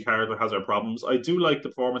Phoebe character has her problems, I do like the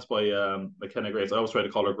performance by McKenna Grace. I always try to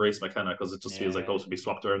call her Grace McKenna because it just feels like those would be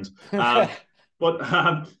swapped turns. But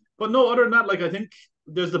but no, other than that, like I think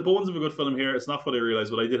there's the bones of a good film here. It's not what I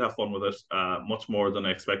realized, but I did have fun with it, much more than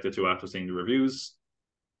I expected to after seeing the reviews.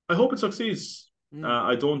 I hope it succeeds.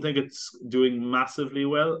 I don't think it's doing massively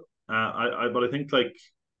well. But I think like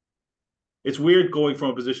it's weird going from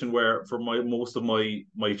a position where for most of my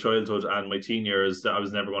childhood and my teen years that I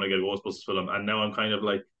was never going to get a Ghostbusters film, and now I'm kind of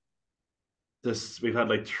like this. We've had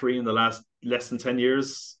like three in the last less than 10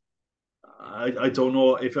 years. I don't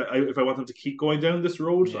know if I want them to keep going down this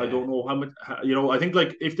road. Yeah. I don't know how much. I think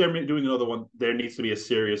like if they're doing another one, there needs to be a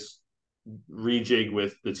serious rejig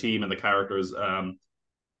with the team and the characters,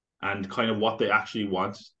 and kind of what they actually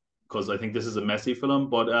want. Because I think this is a messy film,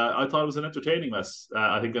 but I thought it was an entertaining mess.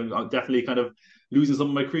 I think I'm definitely kind of losing some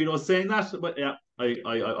of my credos saying that, but yeah,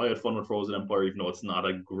 I had fun with Frozen Empire, even though it's not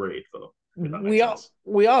a great film. If that makes sense.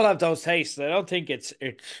 We all have those tastes. I don't think it's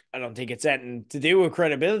anything to do with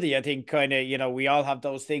credibility. I think kind of we all have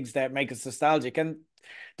those things that make us nostalgic, and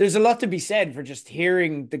there's a lot to be said for just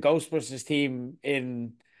hearing the Ghostbusters theme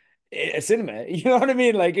in a cinema. You know what I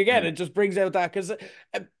mean? Like again, it just brings out that because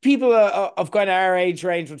people of kind of our age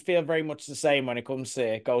range would feel very much the same when it comes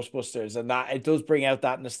to Ghostbusters, and that it does bring out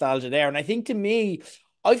that nostalgia there. And I think to me,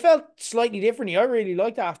 I felt slightly differently. I really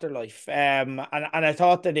liked Afterlife, and I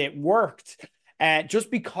thought that it worked.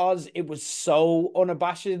 Just because it was so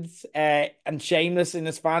unabashed and shameless in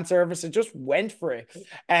its fan service, it just went for it.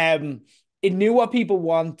 It knew what people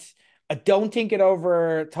want. I don't think it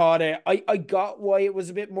overthought it. I got why it was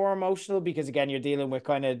a bit more emotional because again, you're dealing with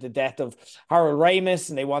kind of the death of Harold Ramis,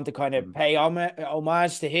 and they want to kind of pay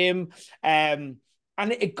homage to him.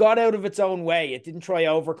 And it got out of its own way. It didn't try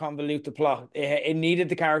over convolute the plot. It needed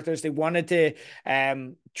the characters. They wanted to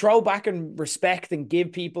throw back and respect and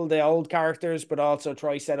give people the old characters, but also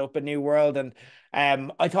try set up a new world.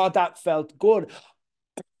 And I thought that felt good.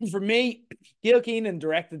 For me, Gil Keenan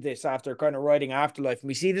directed this after kind of writing Afterlife. And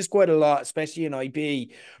we see this quite a lot, especially in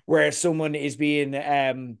IP, where someone is being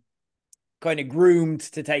kind of groomed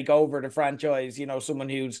to take over the franchise. Someone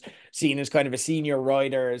who's seen as kind of a senior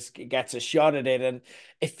writer gets a shot at it. And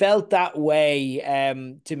it felt that way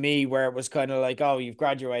to me, where it was kind of like, oh, you've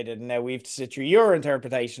graduated and now we have to sit through your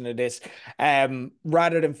interpretation of this,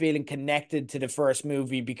 rather than feeling connected to the first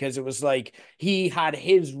movie, because it was like he had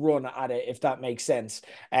his run at it, if that makes sense,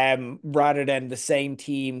 rather than the same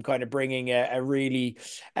team kind of bringing a really,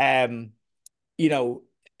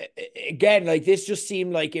 again, like this just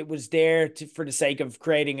seemed like it was there for the sake of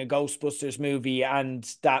creating a Ghostbusters movie and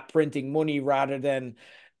that printing money, rather than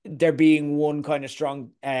there being one kind of strong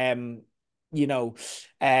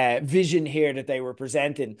vision here that they were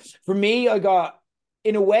presenting. For me,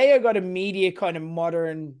 in a way, I got immediate kind of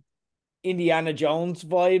modern Indiana Jones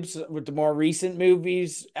vibes with the more recent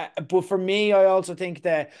movies. But for me, I also think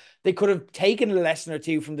that they could have taken a lesson or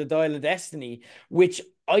two from the Dial of Destiny, which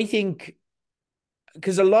I think,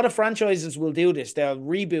 because a lot of franchises will do this. They'll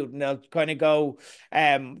reboot and they'll kind of go,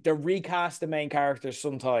 they'll recast the main characters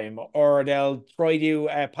sometime, or they'll try to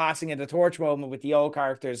passing of the torch moment with the old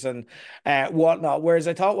characters and whatnot. Whereas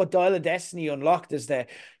I thought what Dial of Destiny unlocked is that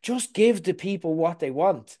just give the people what they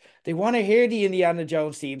want. They want to hear the Indiana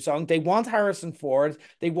Jones theme song. They want Harrison Ford.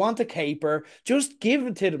 They want a caper. Just give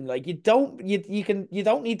it to them. Like you don't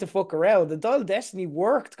need to fuck around. The Dial of Destiny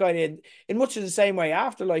worked kind of in much of the same way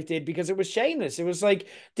Afterlife did, because it was shameless. It was like,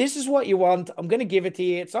 this is what you want. I'm going to give it to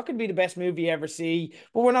you. It's not going to be the best movie you ever see,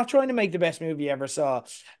 but we're not trying to make the best movie you ever saw.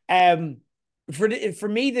 Um, for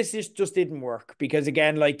me, this just didn't work, because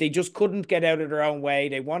again, like, they just couldn't get out of their own way.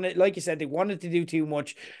 They wanted, like you said, they wanted to do too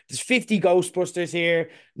much. There's 50 Ghostbusters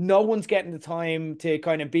here. No one's getting the time to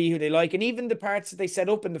kind of be who they like. And even the parts that they set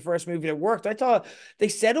up in the first movie that worked, I thought they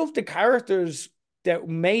set up the characters that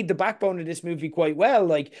made the backbone of this movie quite well.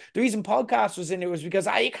 Like, the reason Podcast was in it was because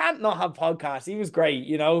you can't not have Podcast. He was great,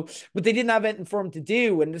 but they didn't have anything for him to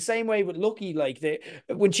do. And the same way with Lucky, like,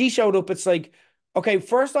 when she showed up, it's like, okay,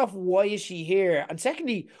 first off, why is she here? And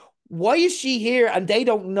secondly, why is she here and they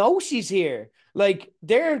don't know she's here? Like,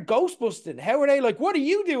 they're ghostbusting. How are they like, what are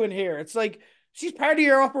you doing here? It's like, she's part of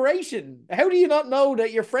your operation. How do you not know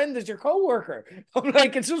that your friend is your coworker? I'm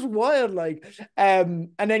like, it's just wild. Like, and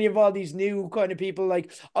then you have all these new kind of people.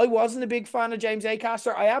 Like, I wasn't a big fan of James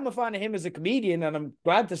Acaster. I am a fan of him as a comedian, and I'm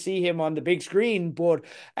glad to see him on the big screen. But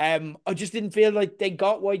I just didn't feel like they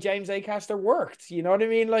got why James Acaster worked. You know what I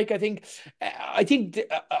mean? Like,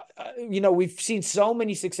 we've seen so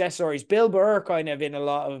many success stories. Bill Burr kind of in a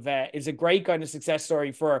lot of is a great kind of success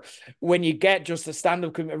story for when you get just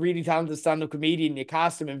a really talented stand-up comedian, you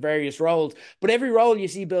cast him in various roles. But every role you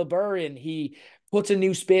see Bill Burr in, he puts a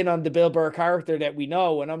new spin on the Bill Burr character that we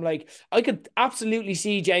know. And I'm like, I could absolutely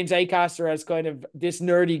see James Acaster as kind of this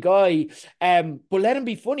nerdy guy. But let him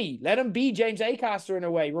be funny. Let him be James Acaster in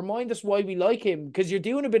a way. Remind us why we like him, because you're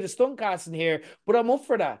doing a bit of stunt casting here, but I'm up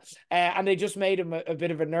for that. And they just made him a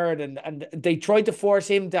bit of a nerd, and they tried to force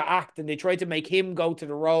him to act, and they tried to make him go to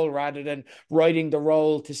the role rather than writing the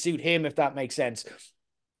role to suit him, if that makes sense.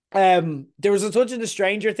 There was a touch of the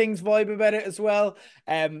Stranger Things vibe about it as well.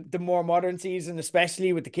 The more modern season,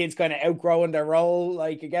 especially with the kids kind of outgrowing their role.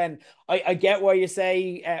 Like, again, I get why you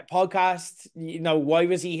say Podcast, why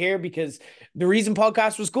was he here? Because the reason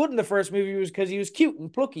Podcast was good in the first movie was because he was cute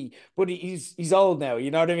and plucky, but he's old now,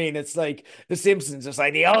 you know what I mean? It's like The Simpsons, it's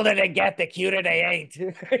like the older they get, the cuter they ain't.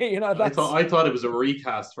 I thought it was a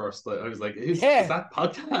recast first. I was like, is yeah. that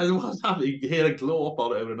Podcast? What's happening? He had a glow up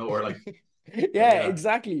out of nowhere. Like, Yeah,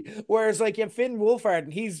 exactly. Whereas, like, you have Finn Wolfhard,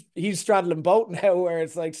 and he's straddling boat now, where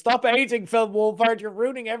it's like, stop aging, Phil Wolfhard, you're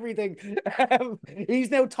ruining everything.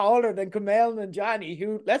 He's now taller than Kumail Nanjiani,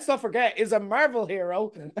 who, let's not forget, is a Marvel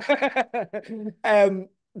hero.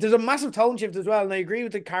 There's a massive tone shift as well, and I agree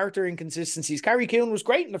with the character inconsistencies. Carrie Coon was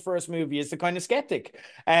great in the first movie as the kind of skeptic,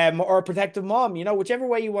 or a protective mom. Whichever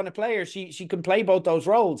way you want to play her, she can play both those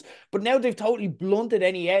roles. But now they've totally blunted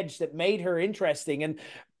any edge that made her interesting, and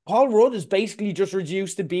Paul Rudd is basically just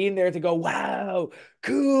reduced to being there to go, wow,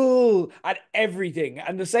 cool, at everything.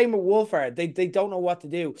 And the same with Wolfhard. They don't know what to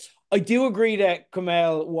do. I do agree that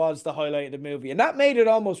Kumail was the highlight of the movie, and that made it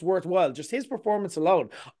almost worthwhile. Just his performance alone.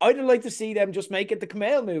 I'd like to see them just make it the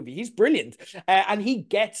Kumail movie. He's brilliant, and he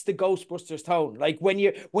gets the Ghostbusters tone. Like, when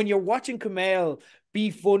you're watching Kumail be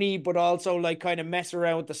funny, but also like kind of mess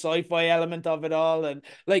around with the sci-fi element of it all, and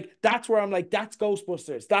like, that's where I'm like, that's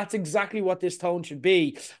Ghostbusters. That's exactly what this tone should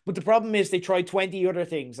be. But the problem is they tried 20 other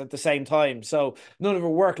things at the same time, so none of it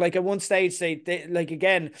worked. Like, at one stage, they like,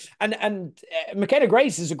 again, and McKenna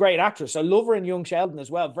Grace is a great actress. I love her in Young Sheldon as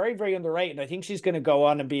well. Very, very underrated. I think she's going to go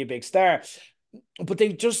on and be a big star. But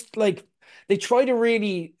they just, like, they try to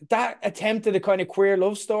really, that attempt at a kind of queer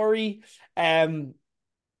love story.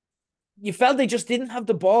 You felt they just didn't have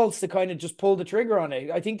the balls to kind of just pull the trigger on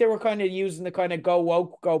it. I think they were kind of using the kind of go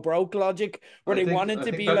woke, go broke logic, where they wanted I to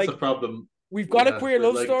think be that's the like, problem. we've got a Yeah, queer with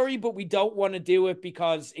love like, story, but we don't want to do it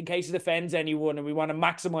because in case it offends anyone, and we want to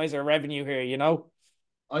maximize our revenue here.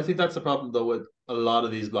 I think that's the problem though with a lot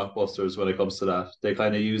of these blockbusters when it comes to that. They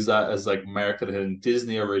kind of use that as like marketing, and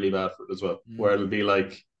Disney are really bad for it as well. Where it'll be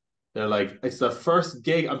like, they're like, it's the first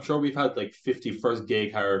gay. I'm sure we've had like 50 first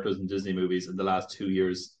gay characters in Disney movies in the last 2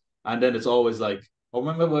 years. And then it's always like, I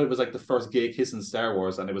remember when it was like the first gay kiss in Star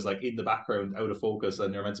Wars, and it was like in the background, out of focus,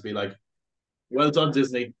 and you're meant to be like, Well done,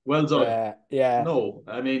 Disney. Well done. Yeah, yeah, No,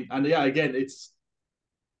 I mean, and yeah, again, it's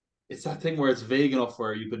that thing where it's vague enough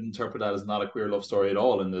where you could interpret that as not a queer love story at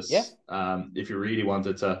all in yeah. this, if you really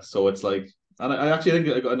wanted to. So it's like, and I actually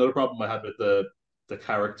think another problem I had with the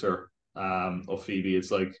character of Phoebe,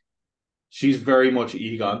 it's like she's very much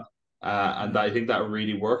Egon. And I Mm, think that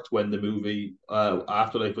really worked when the movie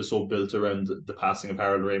Afterlife was so built around the passing of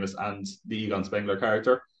Harold Ramis and the Egon Spengler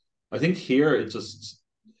character. I think here it just,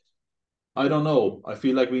 I don't know. I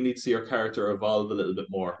feel like we need to see her character evolve a little bit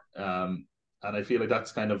more. And I feel like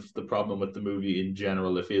that's kind of the problem with the movie in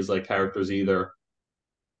general. It feels like characters either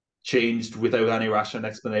changed without any rational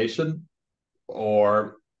explanation,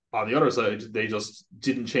 or on the other side, they just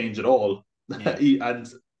didn't change at all, yeah, and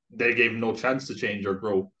they gave no chance to change or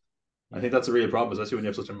grow. I think yeah. that's a real problem, especially when you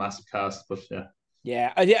have such a massive cast. But yeah,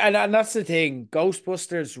 Yeah, and that's the thing.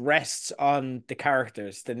 Ghostbusters rests on the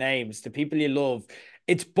characters, the names, the people you love.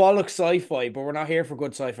 It's bollock sci-fi, but we're not here for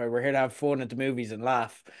good sci-fi. We're here to have fun at the movies and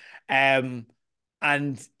laugh. Um,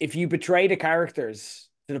 and if you betray the characters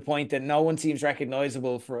to the point that no one you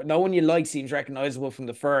like seems recognizable from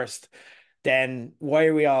the first, then why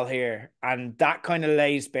are we all here? And that kind of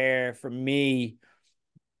lays bare for me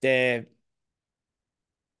the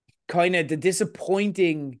kind of the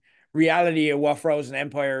disappointing reality of what Frozen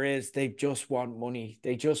Empire is. They just want money.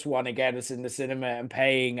 They just want to get us in the cinema and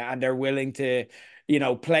paying, and they're willing to,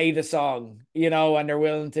 play the song, and they're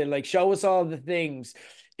willing to like show us all the things.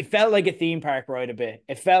 It felt like a theme park ride a bit.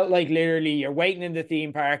 It felt like literally you're waiting in the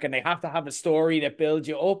theme park and they have to have a story that builds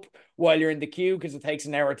you up while you're in the queue because it takes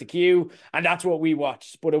an hour to queue. And that's what we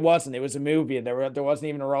watched. But it wasn't. It was a movie and there wasn't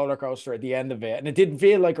even a roller coaster at the end of it. And it didn't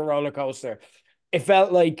feel like a roller coaster. It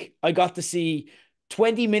felt like I got to see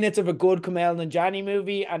 20 minutes of a good Kumail Nanjiani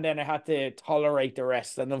movie, and then I had to tolerate the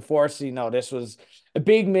rest. And unfortunately, no, this was a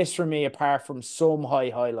big miss for me, apart from some high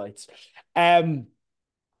highlights. Um,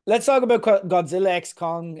 let's talk about Godzilla X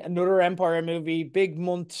Kong, another Empire movie. Big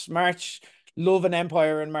month, March. Love an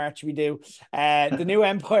Empire in March, we do. The new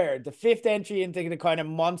Empire, the fifth entry into the kind of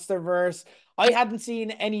monster verse. I hadn't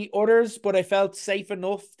seen any others, but I felt safe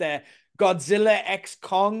enough that Godzilla X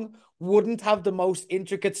Kong wouldn't have the most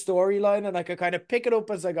intricate storyline, and I could kind of pick it up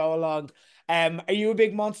as I go along. Are you a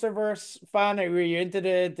big MonsterVerse fan? Or were you into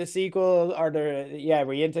the sequel or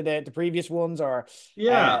were you into the previous ones, or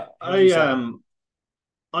yeah. how would you say?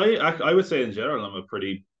 I would say in general I'm a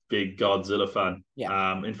pretty big Godzilla fan.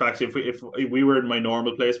 Yeah. In fact, if we were in my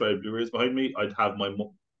normal place where I had Blu-rays behind me, I'd have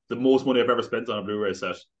the most money I've ever spent on a Blu-ray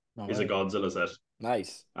set All is a right. Godzilla set.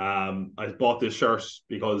 Nice. I bought this shirt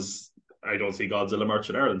because I don't see Godzilla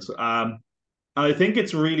merch in Ireland. And I think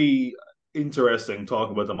it's really interesting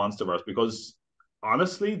talking about the MonsterVerse because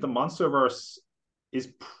honestly, the MonsterVerse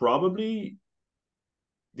is probably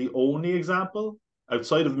the only example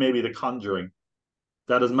outside of maybe The Conjuring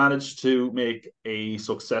that has managed to make a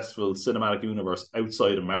successful cinematic universe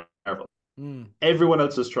outside of Marvel. Mm. Everyone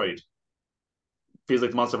else has tried. Feels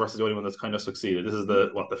like the MonsterVerse is the only one that's kind of succeeded. This is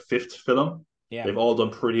the fifth film. Yeah. They've all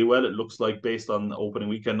done pretty well. It looks like based on opening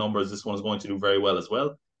weekend numbers, this one is going to do very well as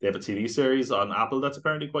well. They have a TV series on Apple that's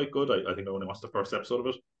apparently quite good. I think I only watched the first episode of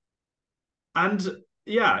it. And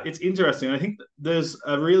yeah, it's interesting. I think there's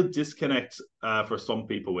a real disconnect for some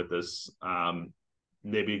people with this.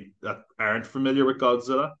 Maybe that aren't familiar with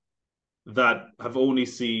Godzilla, that have only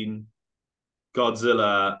seen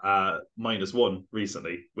Godzilla -1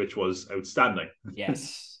 recently, which was outstanding.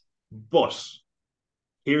 Yes. But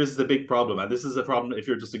here's the big problem, and this is a problem if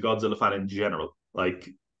you're just a Godzilla fan in general. Like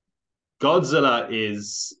Godzilla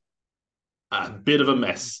is a bit of a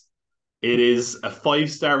mess. It is a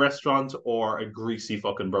five-star restaurant or a greasy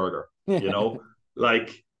fucking burger. You know,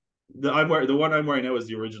 like the one I'm wearing now is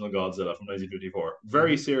the original Godzilla from 1954.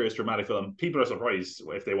 Very Mhm. serious, dramatic film. People are surprised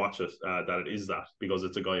if they watch it that it is that because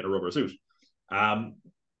it's a guy in a rubber suit. Um,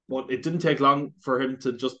 but it didn't take long for him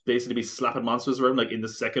to just basically be slapping monsters around. Like in the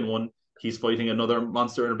second one, he's fighting another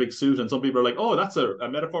monster in a big suit, and some people are like, "Oh, that's a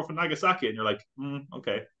metaphor for Nagasaki," and you're like,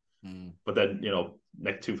 "Okay." Mm. But then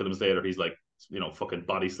next two films later, he's like, fucking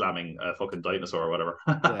body slamming a fucking dinosaur or whatever.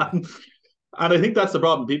 Yeah. And I think that's the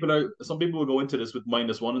problem. Some people will go into this with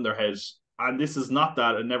 -1 in their head, and this is not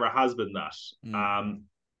that. It never has been that. Mm.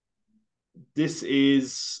 This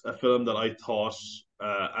is a film that I thought,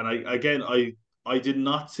 and I did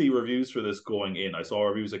not see reviews for this going in. I saw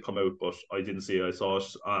reviews that come out, but I didn't see it. I saw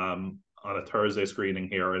it on a Thursday screening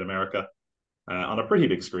here in America on a pretty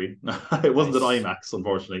big screen. It wasn't an Nice. IMAX,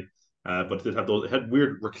 unfortunately. But it had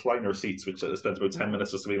weird recliner seats, which I spent about 10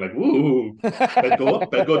 minutes just being like, "Woo, bed go up,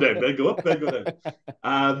 bed go down, bed go up, bed go down."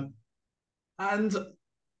 Um, and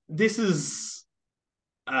this is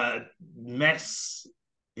a mess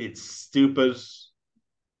It's stupid.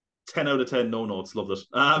 10 out of 10, no notes. Loved it.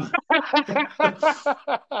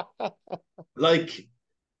 Like,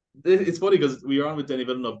 it's funny because we were on with Denny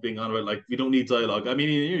Villeneuve being on about like we don't need dialogue. I mean,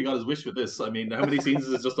 he got his wish with this. I mean, how many scenes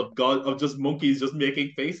is it just of God of just monkeys just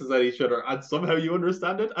making faces at each other, and somehow you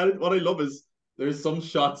understand it? And what I love is there's some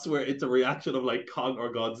shots where it's a reaction of like Kong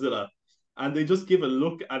or Godzilla, and they just give a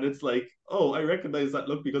look, and it's like, oh, I recognize that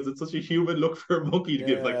look because it's such a human look for a monkey to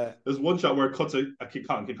give. Like, Yeah. there's one shot where it cuts a King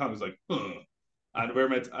Kong. King Kong is like, huh. And we're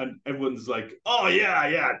meant, and everyone's like, "Oh yeah,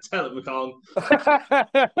 yeah, tell it, McCall."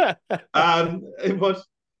 But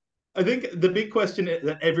I think the big question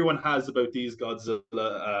that everyone has about these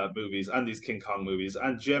Godzilla movies and these King Kong movies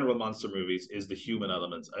and general monster movies is the human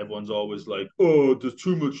element. Everyone's always like, "Oh, there's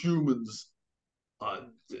too much humans." Uh,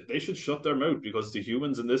 they should shut their mouth because the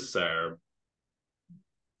humans in this are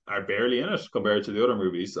barely in it compared to the other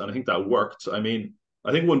movies, and I think that worked. I mean,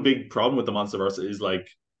 I think one big problem with the MonsterVerse is like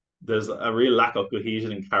there's a real lack of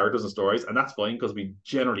cohesion in characters and stories, and that's fine because we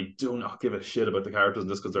generally do not give a shit about the characters in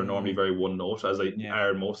this because they're normally very one note, as they Yeah.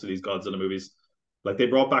 are in most of these Godzilla movies. Like they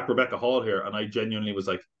brought back Rebecca Hall here, and I genuinely was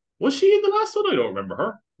like, was she in the last one? I don't remember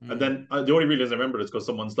her. And then the only reason I remember it is because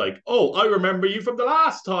someone's like, "Oh, I remember you from the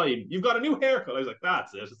last time. You've got a new haircut." I was like,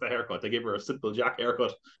 "That's it. It's just a haircut." They gave her a simple Jack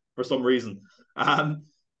haircut for some reason.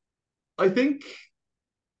 I think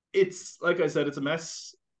it's like I said, it's a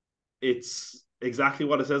mess. It's exactly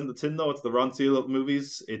what it says in the tin, though. It's the Ron Seal of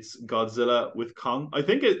movies. It's Godzilla with Kong. I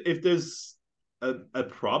think if there's a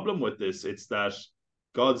problem with this, it's that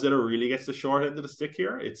Godzilla really gets the short end of the stick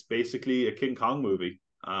here. It's basically a King Kong movie.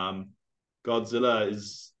 Godzilla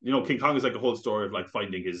is, King Kong is like a whole story of like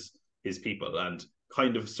finding his people and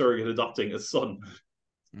kind of surrogate adopting a son.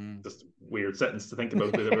 Just a weird sentence to think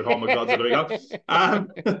about with home of Godzilla. And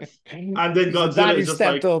then He's the Godzilla dad who is just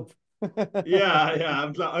stepped like, up. yeah.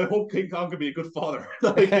 I'm glad. I hope King Kong can be a good father.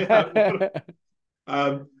 Like, yeah.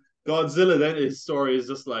 Godzilla then his story is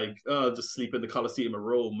just like, oh, just sleep in the Coliseum of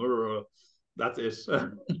Rome. That's it.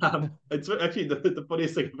 It's actually the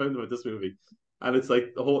funniest thing I found about this movie, and it's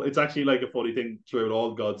like it's actually like a funny thing throughout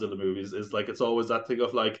all Godzilla movies. Is like it's always that thing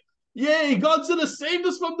of like, yay, Godzilla saved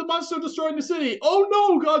us from the monster destroying the city. Oh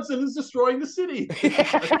no, Godzilla's destroying the city.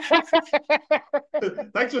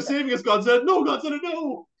 Thanks for saving us, Godzilla. No, Godzilla,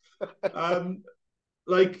 no.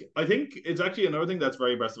 Like I think it's actually another thing that's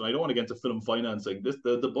very impressive. I don't want to get into film financing.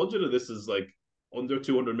 The budget of this is like under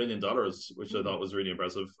 $200 million, which I thought was really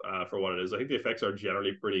impressive for what it is. I think the effects are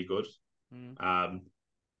generally pretty good. Um,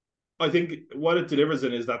 I think what it delivers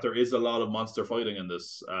in is that there is a lot of monster fighting in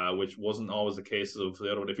this, which wasn't always the case of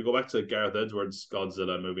the other one. If you go back to Gareth Edwards'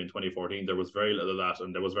 Godzilla movie in 2014, there was very little of that,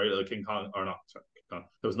 and there was very little King Kong, or not, sorry, King Kong.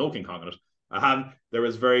 There was no King Kong in it. There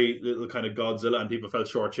was very little kind of Godzilla, and people felt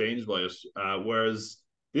shortchanged by it. Whereas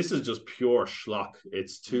this is just pure schlock.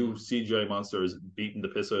 It's two CGI monsters beating the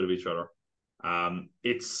piss out of each other.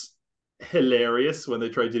 It's hilarious when they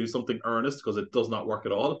try to do something earnest because it does not work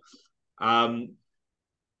at all. I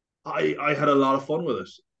had a lot of fun with it.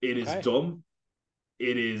 It is dumb.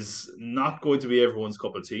 It is not going to be everyone's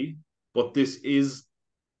cup of tea, but this is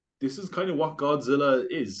kind of what Godzilla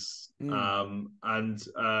is. And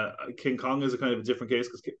King Kong is a kind of a different case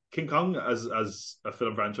because King Kong as a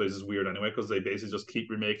film franchise is weird anyway because they basically just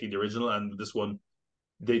keep remaking the original, and this one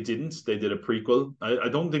they didn't. They did a prequel. I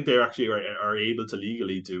don't think they actually are able to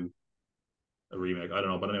legally do a remake. I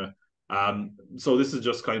don't know, but anyway. So this is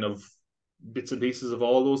just kind of bits and pieces of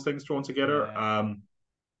all those things thrown together.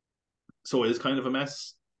 So it is kind of a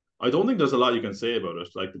mess. I don't think there's a lot you can say about it.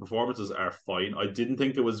 Like the performances are fine. I didn't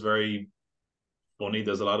think it was very funny.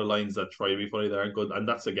 There's a lot of lines that try to be funny that aren't good, and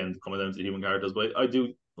that's again coming down to human characters. But I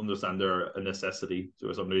do understand they're a necessity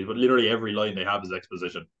to some degree. But literally every line they have is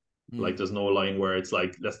exposition. Like there's no line where it's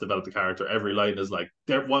like let's develop the character. Every line is like,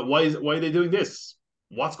 why are they doing this?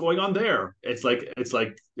 What's going on there? It's like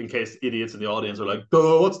in case idiots in the audience are like,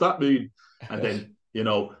 "Duh, what's that mean?" And then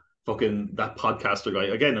fucking that podcaster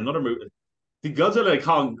guy again. Another movie. The Godzilla,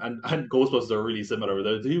 Kong, and Ghostbusters are really similar.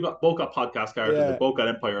 Both got podcast characters. They both got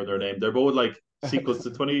Empire in their name. They're both like sequels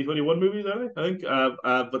to 2021 movies, I think.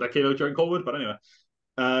 But that came out during COVID. But anyway,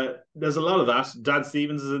 there's a lot of that. Dan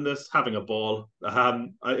Stevens is in this, having a ball.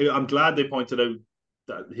 I'm glad they pointed out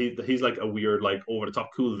that he's like a weird, like over the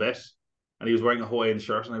top cool vet, and he was wearing a Hawaiian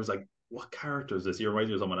shirt, and I was like, what character is this? He reminds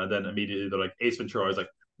me of someone. And then immediately they're like Ace Ventura. I was like,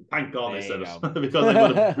 thank God they said it because it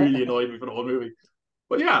would have really annoyed me for the whole movie.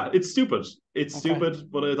 But yeah, it's stupid. It's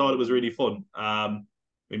stupid, but I thought it was really fun.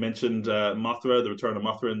 We mentioned Mothra, the return of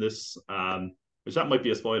Mothra in this, which that might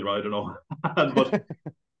be a spoiler, I don't know. But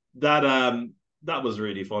that was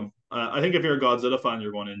really fun. I think if you're a Godzilla fan,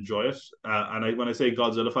 you're going to enjoy it. And when I say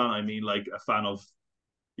Godzilla fan, I mean like a fan of,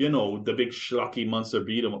 the big schlocky monster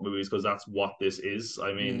beat 'em up movies because that's what this is.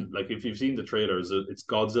 I mean, Mm. like if you've seen the trailers, it's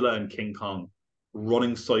Godzilla and King Kong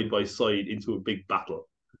running side by side into a big battle.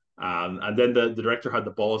 And then the director had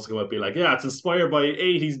the balls to come up and be like, yeah, it's inspired by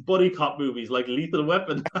 80s buddy cop movies like Lethal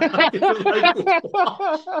Weapon. It was like,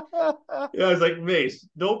 what? Yeah, I was like, mate,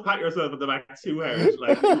 don't pat yourself on the back too hard.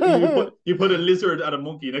 Like you put a lizard and a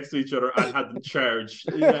monkey next to each other and had them charge.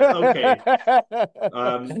 Yeah, okay.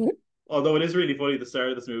 Um, Although it is really funny, the start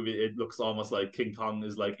of this movie, it looks almost like King Kong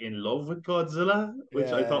is like in love with Godzilla, which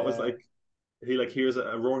I thought was Yeah. like he like hears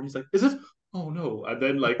a roar and he's like, "Is it? Oh no!" And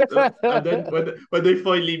then and then when they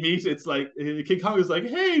finally meet, it's like King Kong is like,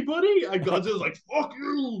 "Hey, buddy," and Godzilla's like, "Fuck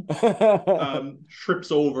you."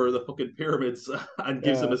 Trips over the fucking pyramids and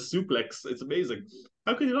gives him Yeah. a suplex. It's amazing.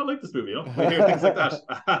 How can you not like this movie? We hear things like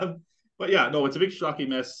that. But yeah, no, it's a big schlocky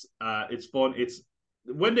mess. It's fun. It's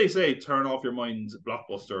when they say turn off your mind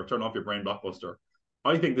blockbuster, turn off your brain blockbuster.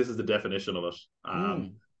 I think this is the definition of it.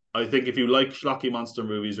 Mm. I think if you like schlocky monster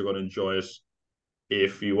movies, you're going to enjoy it.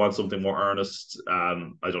 If you want something more earnest, I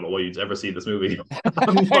don't know why you'd ever see this movie.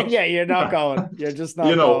 But Yeah, you're not going. You're just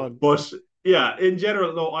not going. but yeah, in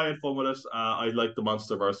general, no, I had fun with it. I like the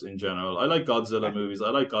MonsterVerse in general. I like Godzilla Yeah. movies. I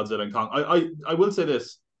like Godzilla and Kong. I will say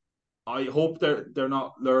this. I hope they're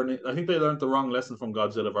not learning. I think they learned the wrong lesson from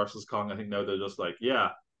Godzilla versus Kong. I think now they're just like, yeah,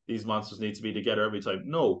 these monsters need to be together every time.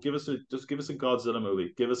 No, give us a Godzilla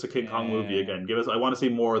movie. Give us a King Kong movie Yeah. again. Give us. I want to see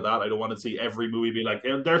more of that. I don't want to see every movie be like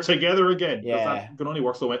they're together again because that Yeah. can only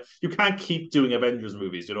work so much. You can't keep doing Avengers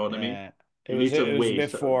movies. You know what I mean? Yeah. You need to It was a wait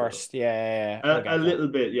bit forced. Yeah, yeah, yeah. I a get that. little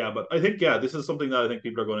bit, yeah. But I think, yeah, this is something that I think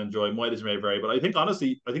people are going to enjoy. Mileage may vary, but I think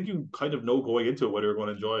honestly, I think you kind of know going into it whether you're going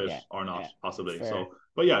to enjoy it Yeah, or not, yeah. possibly. Fair. So,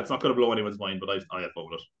 but yeah, it's not going to blow anyone's mind. But I had fun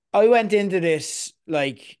with it. I went into this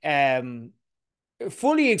like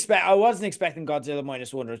fully expect I wasn't expecting Godzilla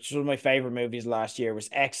minus one, which was one of my favorite movies last year. It was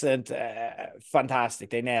excellent, fantastic.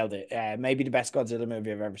 They nailed it. Maybe the best Godzilla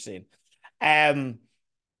movie I've ever seen. Um,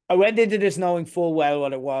 I went into this knowing full well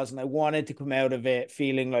what it was, and I wanted to come out of it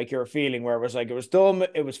feeling like you're feeling, where it was like it was dumb,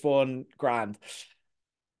 it was fun, grand.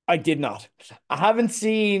 I did not. I haven't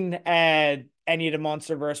seen any of the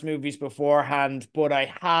MonsterVerse movies beforehand, but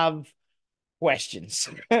I have questions.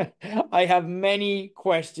 I have many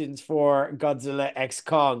questions for Godzilla X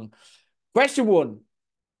Kong. Question one: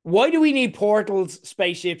 why do we need portals,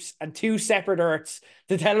 spaceships, and two separate Earths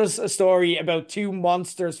to tell us a story about two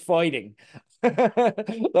monsters fighting?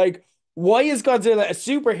 Like, why is Godzilla a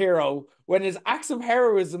superhero when his acts of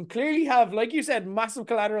heroism clearly have, like you said, massive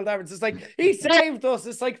collateral damage? It's like he saved us.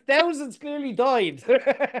 It's like thousands clearly died.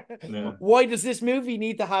 Yeah, Why does this movie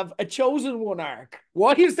need to have a chosen one arc?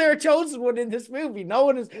 Why is there a chosen one in this movie? No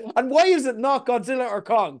one is, and why is it not Godzilla or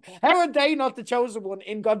Kong? How are they not the chosen one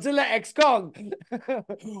in Godzilla X Kong?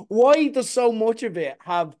 Why does so much of it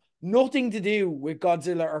have nothing to do with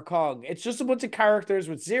Godzilla or Kong? It's just a bunch of characters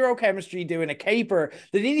with zero chemistry doing a caper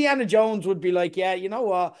that Indiana Jones would be like, yeah, you know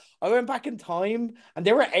what? I went back in time and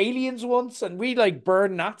there were aliens once and we like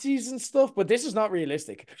burned Nazis and stuff, but this is not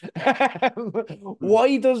realistic.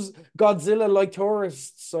 Why does Godzilla like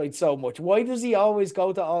tourist sites so much? Why does he always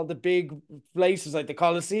go to all the big places like the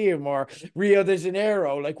Colosseum or Rio de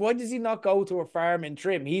Janeiro? Like, why does he not go to a farm in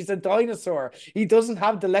Trim? He's a dinosaur. He doesn't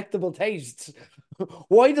have delectable tastes.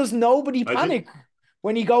 Why does nobody I do. panic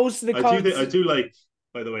when he goes to the I do think I cons? do like.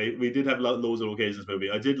 By the way, we did have loads of occasions in this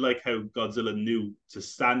movie. I did like how Godzilla knew to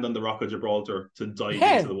stand on the Rock of Gibraltar to dive into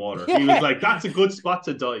Yeah, the water. He was yeah, like, "That's a good spot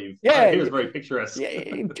to dive." Here's yeah, very picturesque.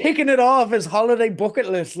 yeah. Taking it off his holiday bucket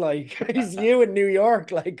list, like he's you in New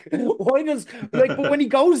York. Like, why does like? But when he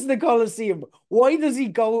goes to the Coliseum, why does he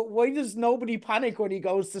go? Why does nobody panic when he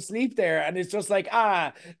goes to sleep there? And it's just like,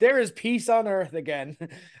 there is peace on Earth again.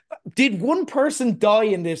 Did one person die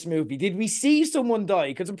in this movie? Did we see someone die?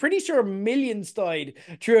 Because I'm pretty sure millions died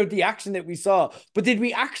throughout the action that we saw. But did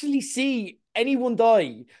we actually see anyone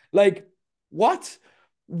die? Like, what?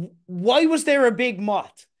 Why was there a big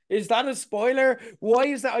moth? Is that a spoiler? Why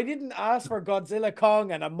is that? I didn't ask for Godzilla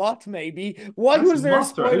Kong and a moth, maybe. Why That's was there a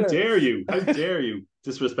Mothra. How spoiler? dare you? How dare you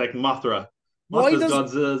disrespect Mothra? Why Mothra's does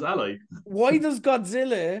Godzilla's ally. why does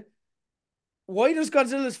Godzilla Why does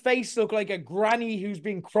Godzilla's face look like a granny who's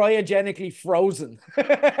been cryogenically frozen?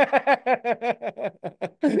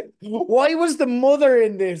 Why was the mother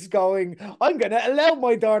in this going, I'm going to allow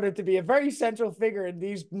my daughter to be a very central figure in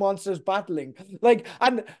these monsters battling? Like,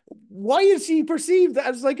 and why is she perceived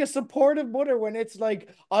as like a supportive mother when it's like,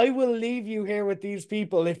 I will leave you here with these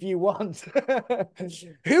people if you want?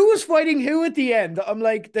 Who was fighting who at the end? I'm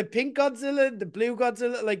like, the pink Godzilla, the blue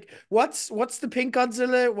Godzilla, like, what's the pink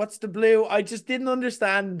Godzilla? What's the blue? I just didn't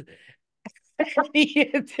understand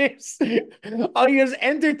It is. I was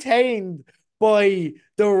entertained by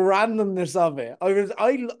the randomness of it.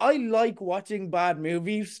 I like watching bad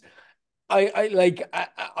movies. I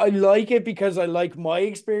like it because I like my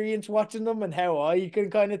experience watching them and how I can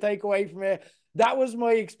kind of take away from it. That was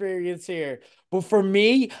my experience here. But for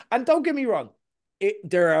me, and don't get me wrong,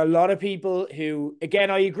 there are a lot of people who, again,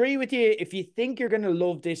 I agree with you. If you think you're going to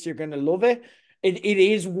love this, you're going to love it. It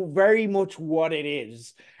is very much what it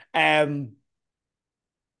is. Um,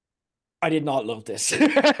 I did not love this.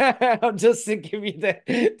 I'm just to give you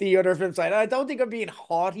the other flip side. I don't think I'm being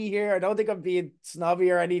haughty here. I don't think I'm being snobby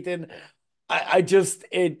or anything. I just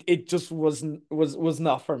it just was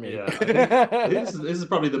not for me. Yeah, I think this is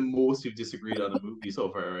probably the most we've disagreed on a movie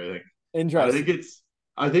so far. I think, and Interesting.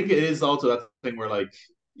 I think it is also that thing where like,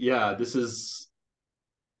 yeah, this is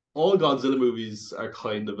all Godzilla movies are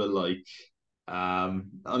kind of alike,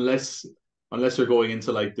 unless you're going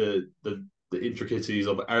into like the intricacies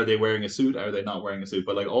of are they wearing a suit, are they not wearing a suit,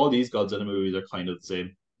 but like all these Godzilla movies are kind of the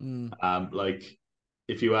same. Mm, Like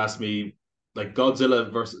if you ask me, like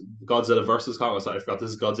Godzilla versus Kong. Oh, sorry, I forgot this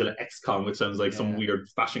is Godzilla X Kong, which sounds like some yeah. weird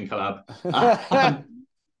fashion collab.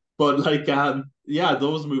 But like, yeah,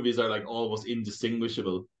 those movies are like almost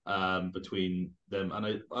indistinguishable between them,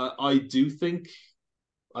 and I do think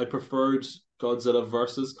I preferred Godzilla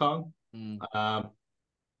versus Kong. Mm, Um,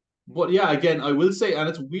 but yeah, again, I will say, and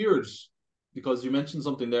it's weird because you mentioned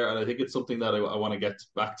something there, and I think it's something that I want to get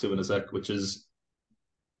back to in a sec, which is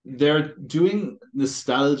they're doing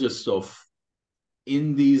nostalgia stuff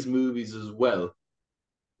in these movies as well,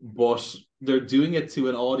 but they're doing it to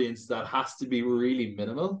an audience that has to be really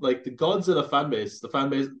minimal. Like the Godzilla fan base, the fan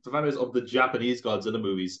base of the Japanese Godzilla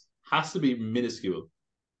movies has to be minuscule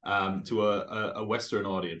to a Western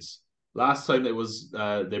audience. Last time it was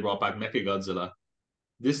they brought back Mecha Godzilla.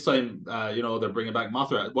 This time, they're bringing back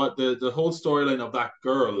Mothra. What the whole storyline of that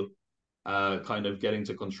girl kind of getting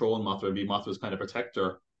to control Mothra and be Mothra's kind of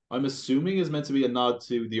protector, I'm assuming is meant to be a nod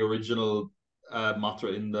to the original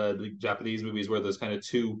Mothra in the Japanese movies, where there's kind of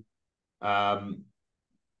two um,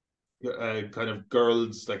 kind of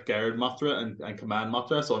girls that guard Mothra and command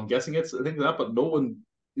Mothra. So I'm guessing it's I think that, but no one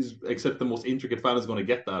is except the most intricate fan is going to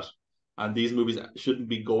get that. And these movies shouldn't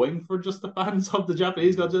be going for just the fans of the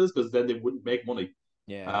Japanese mm, Godzillas because then they wouldn't make money.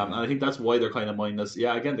 And yeah, I think that's why they're kind of mindless.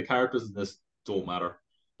 Yeah, again, the characters in this don't matter.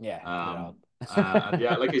 yeah, they Um, don't. and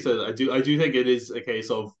yeah, like I said, I do think it is a case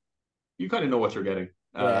of you kind of know what you're getting.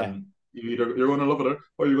 Yeah. You're going to love it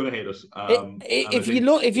or you're going to hate it. And I think If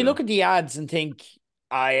you look at the ads and think,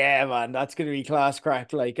 I am, man, that's gonna be class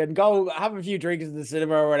crack, like, and go have a few drinks in the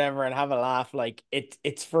cinema or whatever and have a laugh, like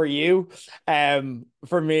it's for you.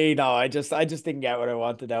 For me, no, I just didn't get what I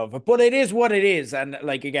wanted out of it. But it is what it is. And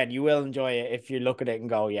like again, you will enjoy it if you look at it and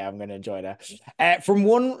go, yeah, I'm gonna enjoy that. From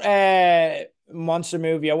one monster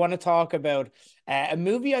movie, I want to talk about a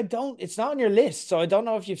movie it's not on your list, so I don't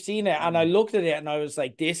know if you've seen it. And I looked at it and I was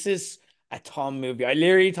like, this is a Tom movie. I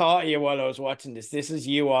literally thought you while I was watching this. This is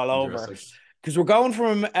you all over. interesting. Because we're going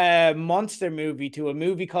from a monster movie to a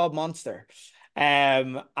movie called Monster.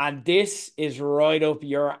 And this is right up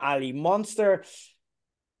your alley. Monster.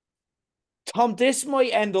 Tom, this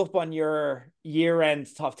might end up on your year-end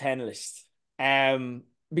top 10 list. Um,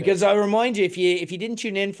 Okay. because I remind you, if you didn't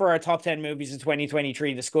tune in for our top 10 movies in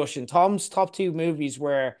 2023 discussion, Tom's top two movies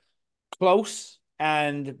were Close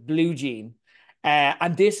and Blue Jean.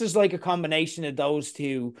 And this is like a combination of those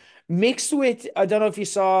two mixed with, I don't know if you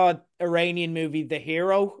saw Iranian movie The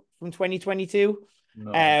Hero from 2022.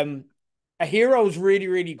 No. Um, a hero is really,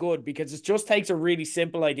 really good because it just takes a really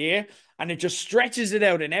simple idea and it just stretches it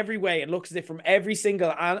out in every way. It looks at it from every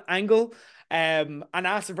single angle. And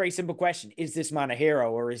asks a very simple question: is this man a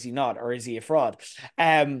hero, or is he not, or is he a fraud?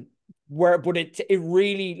 But it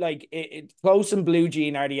really like Close and Blue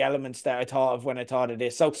Jean are the elements that I thought of when I thought of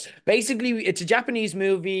this. So basically, it's a Japanese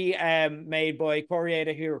movie made by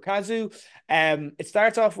kore-eda Hirokazu. It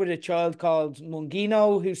starts off with a child called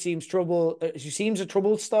Mungino who seems a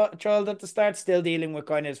troubled child at the start, still dealing with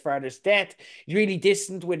kind of his father's death. He's really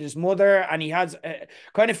distant with his mother, and he has a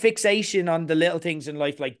kind of fixation on the little things in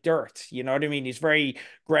life like dirt. You know what I mean? He's very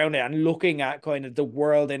grounded and looking at kind of the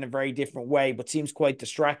world in a very different way, but seems quite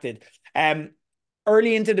distracted. Um,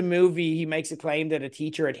 Early into the movie, he makes a claim that a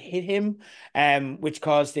teacher had hit him, which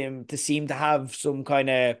caused him to seem to have some kind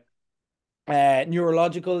of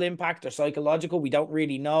neurological impact or psychological. We don't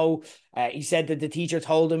really know. He said that the teacher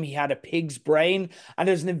told him he had a pig's brain, and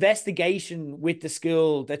there's an investigation with the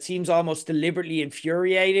school that seems almost deliberately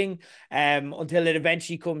infuriating until it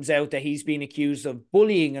eventually comes out that he's been accused of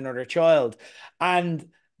bullying another child. And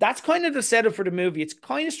that's kind of the setup for the movie. It's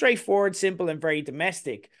kind of straightforward, simple, and very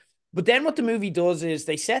domestic. But then what the movie does is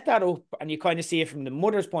they set that up and you kind of see it from the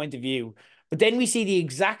mother's point of view. But then we see the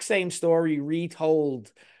exact same story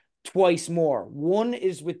retold twice more. One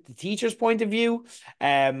is with the teacher's point of view,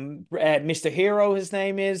 Mr. Hero, his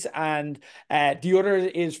name is, and the other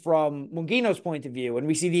is from Mungino's point of view. And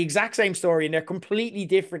we see the exact same story, and they're completely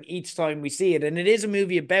different each time we see it. And it is a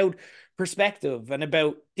movie about perspective and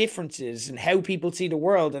about differences and how people see the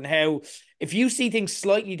world, and how if you see things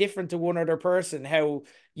slightly different to one other person, how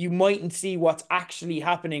you mightn't see what's actually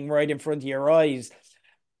happening right in front of your eyes.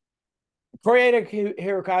 Kore-eda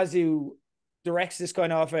Hirokazu directs this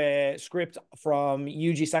kind of a script from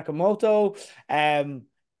Yuji Sakamoto.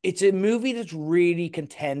 It's a movie that's really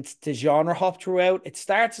content to genre hop throughout. It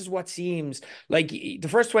starts as what seems like the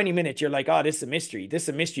first 20 minutes, you're like, oh, this is a mystery. This is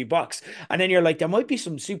a mystery box. And then you're like, there might be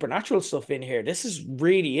some supernatural stuff in here. This is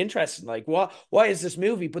really interesting. Like, why is this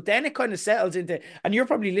movie? But then it kind of settles into, and you're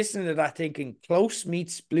probably listening to that thinking, Close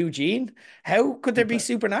meets Blue Jean. How could there be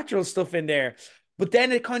supernatural stuff in there? But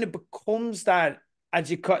then it kind of becomes that as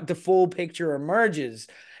you cut the full picture emerges.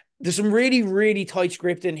 There's some really, really tight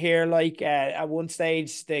script in here. Like at one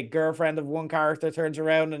stage, the girlfriend of one character turns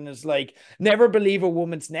around and is like, never believe a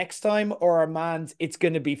woman's next time or a man's, it's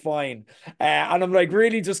going to be fine. And I'm like,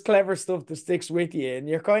 really just clever stuff that sticks with you. And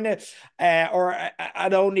you're kind of, or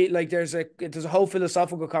I'd only like, there's a whole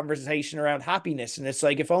philosophical conversation around happiness. And it's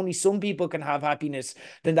like, if only some people can have happiness,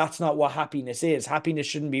 then that's not what happiness is. Happiness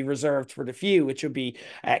shouldn't be reserved for the few. It should be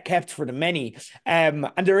kept for the many.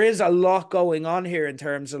 And there is a lot going on here in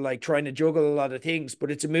terms of like trying to juggle a lot of things,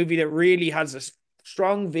 but it's a movie that really has a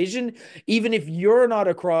strong vision. Even if you're not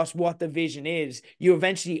across what the vision is, you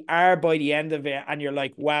eventually are by the end of it, and you're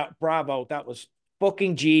like, wow, bravo, that was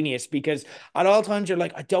fucking genius. Because at all times you're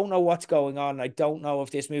like, I don't know what's going on. I don't know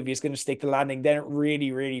if this movie is going to stick the landing. Then it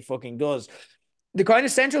really, really fucking does. The kind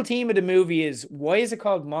of central theme of the movie is, why is it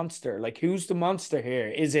called Monster? Like, who's the monster here?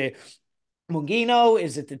 Is it Mungino?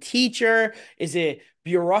 Is it the teacher? Is it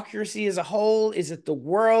bureaucracy as a whole? Is it the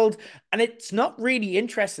world? And it's not really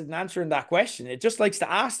interested in answering that question. It just likes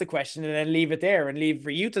to ask the question and then leave it there and leave for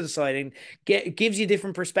you to decide, and gives you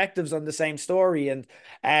different perspectives on the same story, and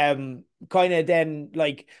kind of then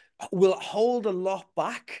like will hold a lot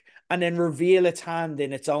back and then reveal its hand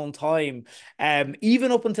in its own time.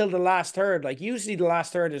 Even up until the last third, like usually the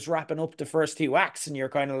last third is wrapping up the first two acts, and you're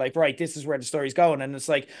kind of like, right, this is where the story's going. And it's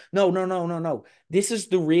like, no, no, no, no, no. This is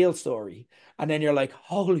the real story. And then you're like,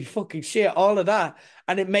 holy fucking shit, all of that.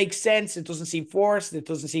 And it makes sense. It doesn't seem forced. It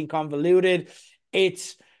doesn't seem convoluted.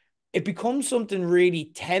 It's it becomes something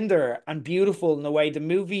really tender and beautiful in a way the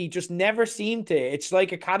movie just never seemed to. It's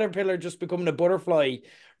like a caterpillar just becoming a butterfly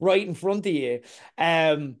right in front of you.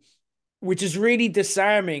 Which is really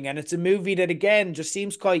disarming. And it's a movie that, again, just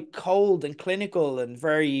seems quite cold and clinical and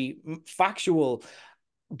very factual,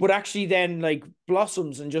 but actually then like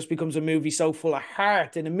blossoms and just becomes a movie so full of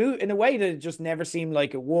heart in a way that it just never seemed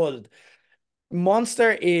like it would.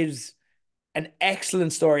 Monster is an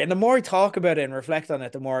excellent story. And the more I talk about it and reflect on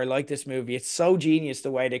it, the more I like this movie. It's so genius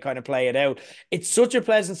the way they kind of play it out. It's such a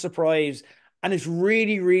pleasant surprise, and it's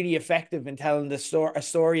really, really effective in telling a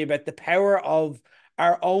story about the power of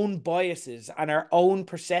our own biases and our own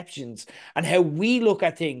perceptions, and how we look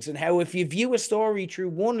at things, and how if you view a story through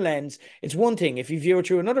one lens, it's one thing. If you view it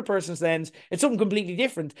through another person's lens, it's something completely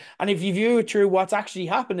different. And if you view it through what's actually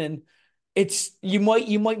happening, it's you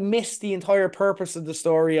might miss the entire purpose of the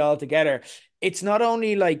story altogether. It's not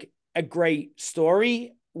only like a great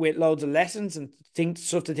story with loads of lessons and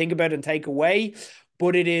stuff to think about and take away,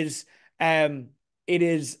 but it is an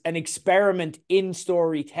experiment in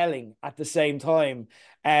storytelling at the same time.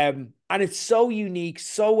 And it's so unique,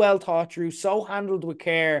 so well thought through, so handled with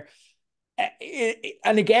care.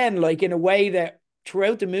 And again, like in a way that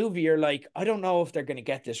throughout the movie, you're like, I don't know if they're going to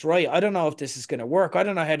get this right. I don't know if this is going to work. I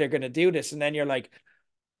don't know how they're going to do this. And then you're like,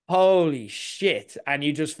 holy shit. And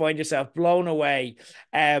you just find yourself blown away.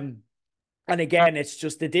 And again, it's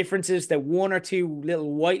just the differences that one or two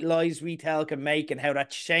little white lies we tell can make, and how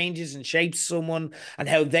that changes and shapes someone, and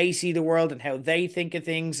how they see the world, and how they think of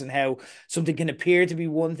things, and how something can appear to be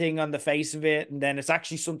one thing on the face of it, and then it's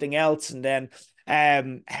actually something else. And then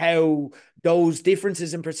how those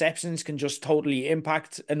differences in perceptions can just totally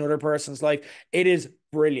impact another person's life. It is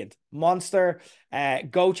brilliant. Monster,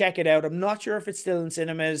 go check it out. I'm not sure if it's still in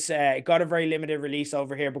cinemas. It got a very limited release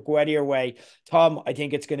over here, but go out of your way. Tom, I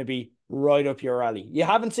think it's going to be right up your alley. You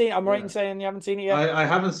haven't seen, I'm right in saying you haven't seen it yet? I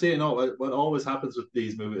haven't seen it. No, what always happens with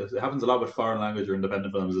these movies, it happens a lot with foreign language or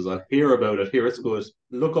independent films, is I hear about it, hear it's good,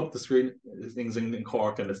 look up the screen things in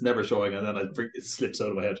Cork, and it's never showing, and then it slips out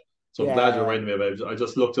of my head. So I'm glad you're Yeah. reminding me about it. I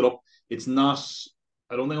just looked it up. It's not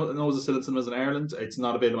I don't know it's still in cinemas in Ireland. It's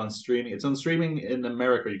not available on streaming. It's on streaming in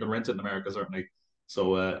America. You can rent it in America certainly.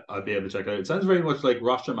 So I'll be able to check it out. It sounds very much like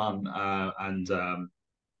Rashomon and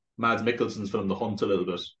Mads Mikkelsen's film The Hunt a little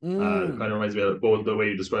bit. It kind Mm. of reminds me of both the way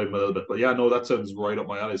you describe him a little bit. But yeah, no, that sounds right up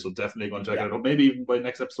my alley. So definitely go and check Yeah, it out. Maybe even by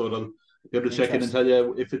next episode I'll be able to check in and interesting. tell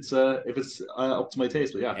you if it's up to my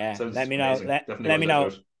taste. But yeah, Yeah, let sounds me know. amazing. Let Definitely go let and me check it know.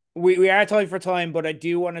 out. We are tight for time, but I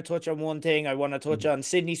do want to touch on one thing. I want to touch Mhm. on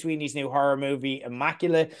Sydney Sweeney's new horror movie,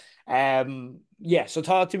 Immaculate. Yeah. So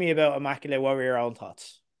talk to me about Immaculate. What were your own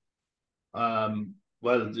thoughts?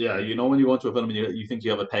 Well, yeah, you know when you go into a film and you think you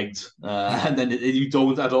have it pegged, and then you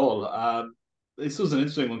don't at all. This was an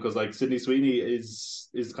interesting one because like Sydney Sweeney is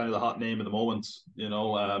kind of the hot name at the moment,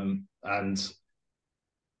 and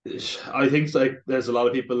I think like there's a lot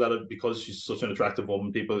of people that because she's such an attractive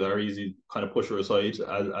woman, people are easy kind of push her aside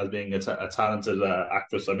as being a talented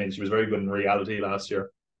actress. I mean, she was very good in Reality last year.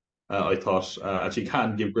 I thought, and she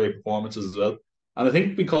can give great performances as well. And I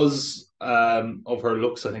think because of her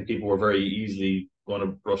looks, I think people were very easily going to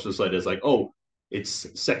brush this aside as like, oh, it's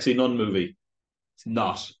sexy nun movie. It's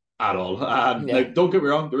not at all. Now, Yeah. don't get me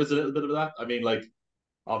wrong, there is a little bit of that. I mean, like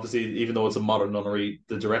obviously, even though it's a modern nunnery,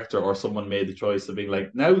 the director or someone made the choice of being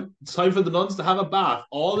like, now it's time for the nuns to have a bath.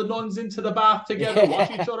 All the nuns into the bath together,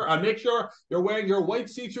 watch each Yeah. other, and make sure you're wearing your white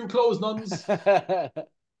see-through clothes, nuns.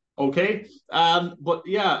 Okay. But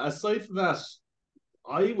yeah, aside from that,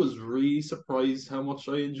 I was really surprised how much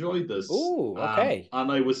I enjoyed this. Oh, okay.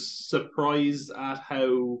 And I was surprised at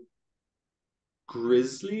how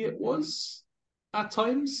grisly it was at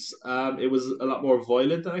times. It was a lot more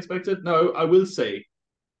violent than I expected. Now, I will say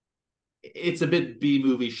it's a bit B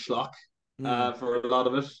movie schlock Mm. for a lot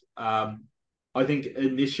of it. I think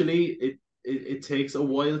initially it takes a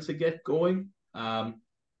while to get going.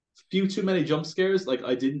 Few too many jump scares. Like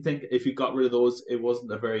I didn't think if you got rid of those, it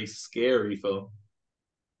wasn't a very scary film.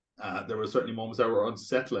 There were certainly moments that were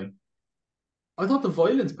unsettling. I thought the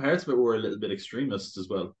violence parts of it were a little bit extremist as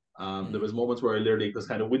well. There Mm. was moments where I literally was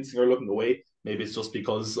kind of wincing or looking away. Maybe it's just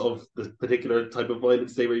because of the particular type of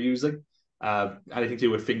violence they were using. Anything to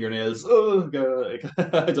do with fingernails, oh god,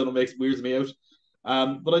 I don't know, makes weirds me out.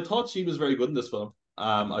 But I thought she was very good in this film.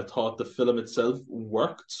 I thought the film itself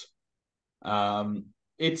worked. Um,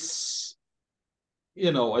 it's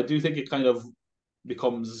I do think it kind of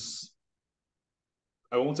becomes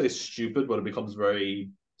I won't say stupid, but it becomes very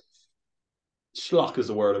schlock is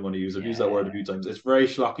the word I'm going to use. I've used that word a Yeah. few times. It's very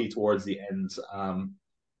schlocky towards the end.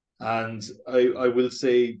 And I will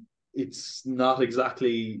say it's not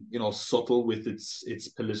exactly, subtle with its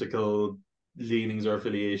political leanings or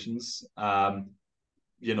affiliations. I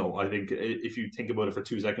think if you think about it for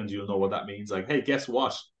 2 seconds, you'll know what that means. Like, hey, guess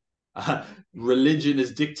what? Religion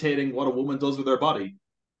is dictating what a woman does with her body.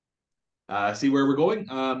 See where we're going?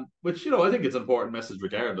 Which, I think it's an important message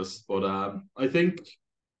regardless. But I think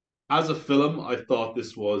as a film, I thought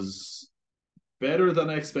this was better than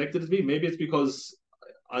I expected it to be. Maybe it's because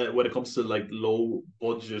when it comes to like low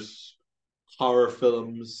budget horror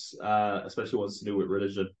films, especially ones to do with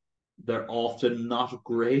religion, they're often not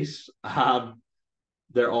great.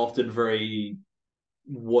 They're often very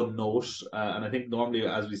one note, and I think normally,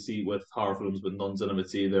 as we see with horror films with nuns in them,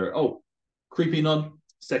 it's either creepy nun,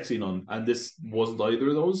 sexy nun, and this wasn't either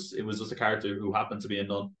of those. It was just a character who happened to be a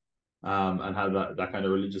nun, and had that kind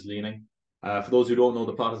of religious leaning. For those who don't know,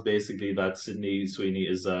 the plot is basically that Sydney Sweeney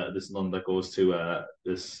is this nun that goes to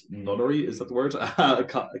this nunnery, is that the word?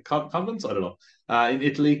 Convent? I don't know. In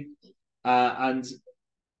Italy. And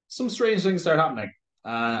some strange things start happening.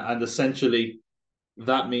 And essentially,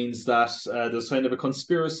 that means that there's kind of a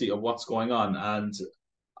conspiracy of what's going on. And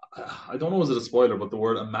I don't know, is it a spoiler, but the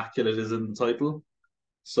word immaculate is in the title.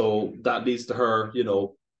 So that leads to her,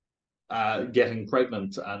 getting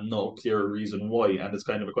pregnant and no clear reason why. And it's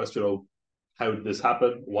kind of a question of how did this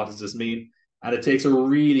happen? What does this mean? And it takes a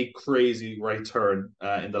really crazy right turn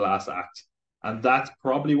in the last act. And that's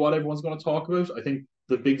probably what everyone's going to talk about. I think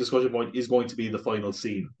the big discussion point is going to be the final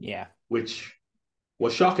scene, Yeah. which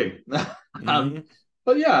was shocking. um, Hmm.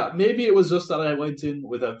 but yeah, maybe it was just that I went in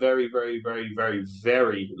with a very, very, very, very,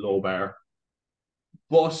 very low bar.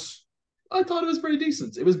 But I thought it was pretty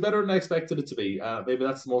decent. It was better than I expected it to be. Maybe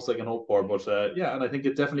that's the most I can hope for. But yeah, and I think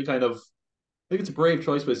it definitely I think it's a brave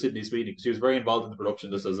choice by Sydney Sweeney because she was very involved in the production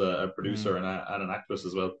just as a producer Mm. and an actress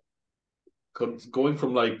as well. Going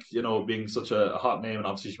from like, being such a hot name, and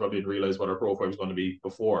obviously she probably didn't realize what her profile was going to be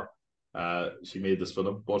before she made this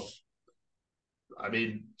film. But I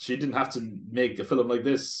mean, she didn't have to make a film like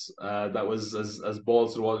this that was as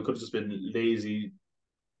balls to the wall. It could have just been lazy,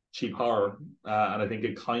 cheap horror. And I think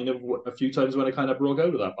it kind of, a few times when it kind of broke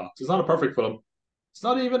out of that box. It's not a perfect film. It's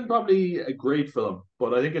not even probably a great film,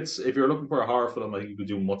 but I think it's if you're looking for a horror film, I think you could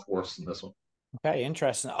do much worse than this one. Okay,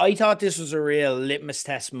 interesting. I thought this was a real litmus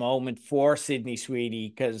test moment for Sydney Sweeney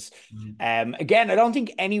because, Mm. again, I don't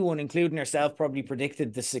think anyone, including herself, probably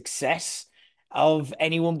predicted the success of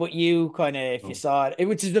anyone but you. Kind of, if you Oh. saw it,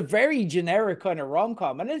 which is a very generic kind of rom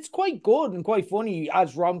com, and it's quite good and quite funny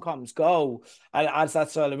as rom coms go, and as that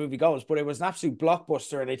style of movie goes. But it was an absolute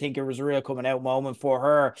blockbuster, and I think it was a real coming out moment for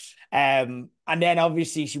her. And then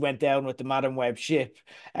obviously she went down with the Madam Web ship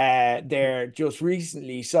there just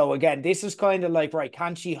recently. So again, this is kind of like, right,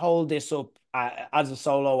 can she hold this up as a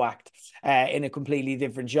solo act in a completely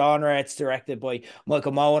different genre? It's directed by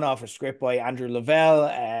Michael Mowanoff, a script by Andrew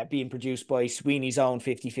Lavelle, being produced by Sweeney's own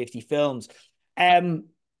 50/50 Films. Um,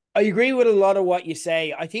 I agree with a lot of what you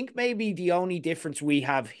say. I think maybe the only difference we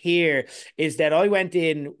have here is that I went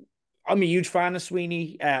in. I'm a huge fan of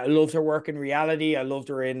Sweeney. I loved her work in Reality. I loved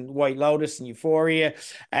her in White Lotus and Euphoria.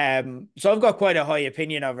 So I've got quite a high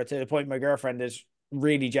opinion of her to the point my girlfriend is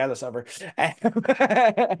really jealous of her.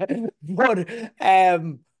 But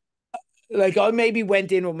like I maybe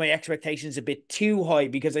went in with my expectations a bit too high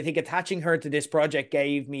because I think attaching her to this project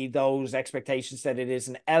gave me those expectations that it is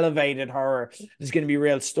an elevated horror. There's going to be a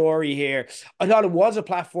real story here. I thought it was a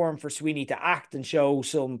platform for Sweeney to act and show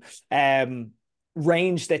some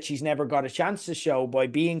range that she's never got a chance to show by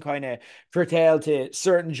being kind of curtailed to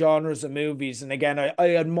certain genres of movies. And again, I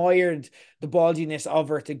admired the baldiness of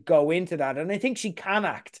her to go into that, and I think she can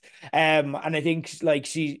act. And I think like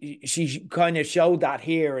she kind of showed that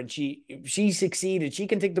here, and she succeeded. She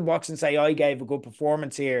can tick the box and say I gave a good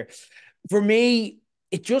performance here. For me,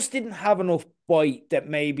 it just didn't have enough bite that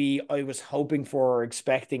maybe I was hoping for or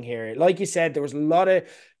expecting here. Like you said, there was a lot of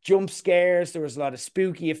jump scares, there was a lot of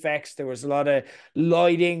spooky effects, there was a lot of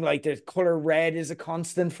lighting, like the color red is a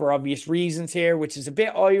constant for obvious reasons here, which is a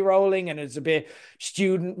bit eye rolling and it's a bit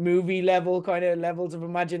student movie level kind of levels of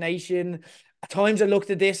imagination. At times I looked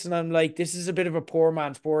at this and I'm like, this is a bit of a poor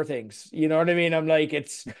man's Poor Things. You know what I mean? I'm like,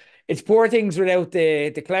 it's Poor Things without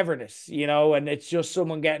the cleverness, you know, and it's just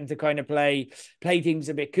someone getting to kind of play things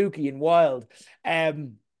a bit kooky and wild.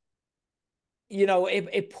 Um, you know,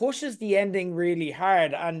 it pushes the ending really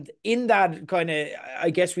hard. And in that kind of, I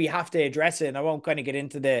guess we have to address it. And I won't kind of get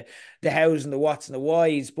into the hows and the whats and the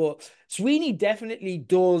whys, but Sweeney definitely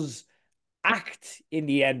does act in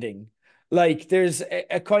the ending. Like there's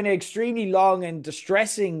a kind of extremely long and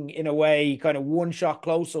distressing in a way, kind of one shot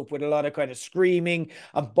close up with a lot of kind of screaming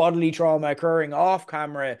and bodily trauma occurring off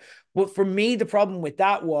camera. But for me, the problem with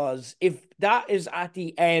that was if that is at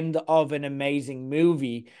the end of an amazing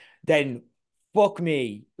movie, then fuck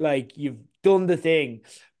me. Like you've done the thing.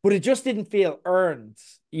 But it just didn't feel earned.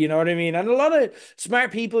 You know what I mean? And a lot of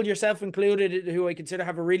smart people, yourself included, who I consider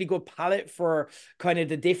have a really good palette for kind of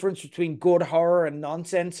the difference between good horror and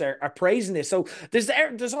nonsense are praising this. So there's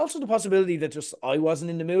also the possibility that just I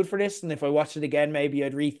wasn't in the mood for this. And if I watched it again, maybe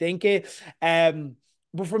I'd rethink it.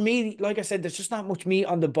 But for me, like I said, there's just not much meat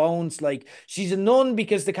on the bones. Like she's a nun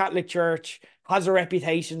because the Catholic Church has a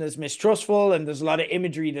reputation as mistrustful, and there's a lot of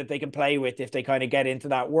imagery that they can play with if they kind of get into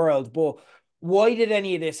that world. But why did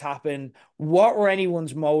any of this happen? What were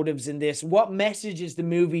anyone's motives in this? What message is the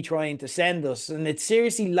movie trying to send us? And it's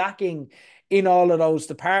seriously lacking in all of those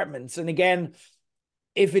departments. And again,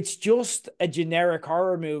 if it's just a generic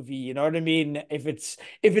horror movie, you know what I mean? If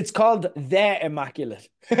it's called The Immaculate,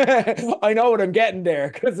 I know what I'm getting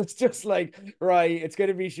there because it's just like, right, it's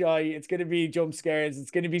gonna be shy, it's gonna be jump scares,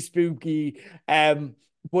 it's gonna be spooky.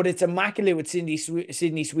 But it's immaculate with Sydney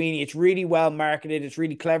Sweeney. It's really well marketed, it's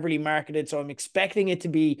really cleverly marketed. So I'm expecting it to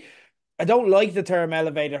be, I don't like the term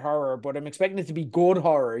elevated horror, but I'm expecting it to be good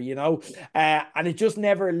horror, you know? And it just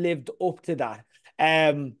never lived up to that.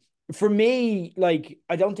 For me, like,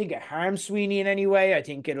 I don't think it harms Sweeney in any way. I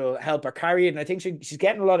think it'll help her carry it. And I think she's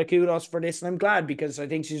getting a lot of kudos for this. And I'm glad because I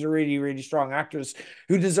think she's a really, really strong actress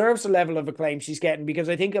who deserves the level of acclaim she's getting because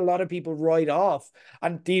I think a lot of people write off,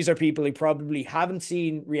 and these are people who probably haven't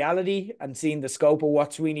seen Reality and seen the scope of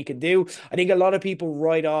what Sweeney can do. I think a lot of people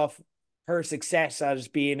write off her success as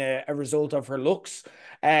being a result of her looks.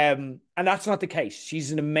 And that's not the case.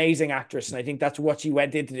 She's an amazing actress, and I think that's what she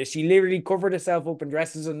went into this. She literally covered herself up in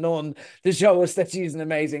dresses and nun to show us that she's an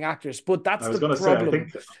amazing actress. But that's I was the going to say,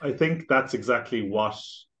 problem. I think that's exactly what,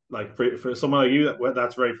 like, for someone like you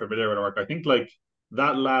that's very familiar with her work. I think like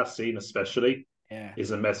that last scene especially Yeah.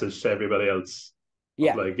 is a message to everybody else of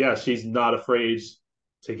Yeah. like, yeah, she's not afraid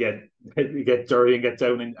to get dirty and get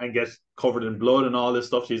down and get covered in blood and all this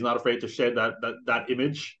stuff. She's not afraid to shed that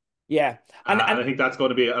image, Yeah. And and and I think that's going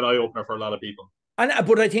to be an eye opener for a lot of people. And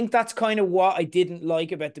but I think that's kind of what I didn't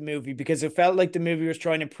like about the movie, because it felt like the movie was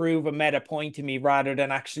trying to prove a meta point to me rather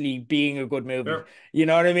than actually being a good movie. Fair. You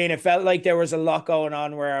know what I mean? It felt like there was a lot going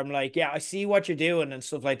on where I'm like, yeah, I see what you're doing and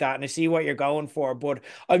stuff like that, and I see what you're going for, but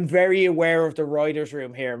I'm very aware of the writers'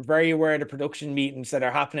 room here. I'm very aware of the production meetings that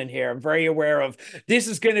are happening here. I'm very aware of this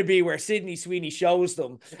is going to be where Sydney Sweeney shows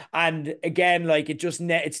them. And again, like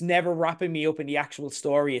it's never wrapping me up in the actual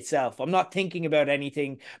story itself. I'm not thinking about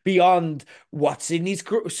anything beyond what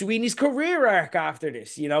Sweeney's career arc after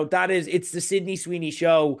this. You know, it's the Sydney Sweeney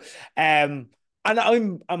show. And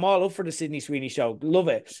I'm all up for the Sydney Sweeney show. Love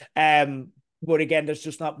it. But again, there's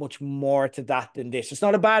just not much more to that than this. It's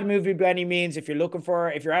not a bad movie by any means. If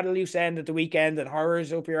you're at a loose end at the weekend and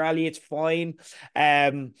horror's up your alley, it's fine.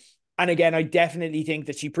 And again, I definitely think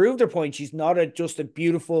that she proved her point. She's not just a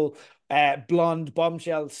beautiful blonde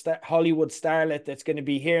bombshell Hollywood starlet that's going to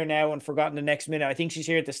be here now and forgotten the next minute. I think she's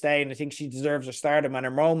here to stay, and I think she deserves her stardom and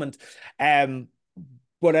her moment. Um,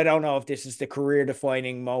 but I don't know if this is the career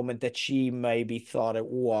defining moment that she maybe thought it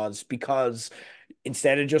was, because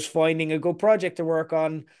instead of just finding a good project to work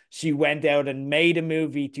on, she went out and made a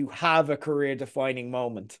movie to have a career defining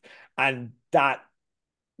moment. And that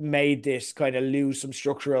made this kind of lose some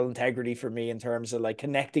structural integrity for me in terms of like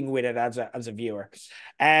connecting with it as a viewer.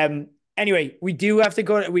 Anyway, we do have to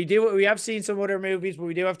go. We have seen some other movies, but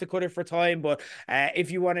we do have to cut it for time. But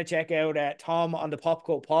if you want to check out Tom on the Pop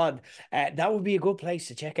Cult Pod, that would be a good place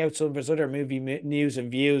to check out some of his other movie news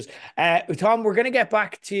and views. Tom, we're gonna get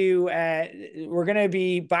back to. We're gonna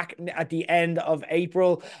be back at the end of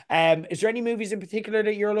April. Is there any movies in particular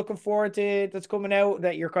that you're looking forward to that's coming out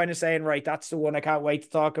that you're kind of saying, right, that's the one I can't wait to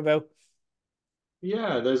talk about?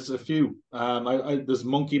 Yeah, there's a few. There's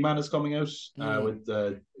Monkey Man is coming out Mm, with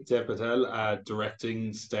Dev Patel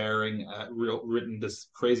directing, starring, written this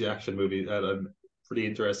crazy action movie that I'm pretty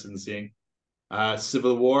interested in seeing.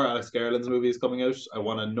 Civil War, Alex Garland's movie is coming out. I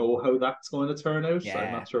want to know how that's going to turn out. I'm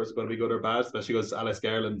yeah. not sure if it's going to be good or bad, especially because Alex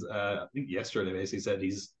Garland, I think yesterday basically said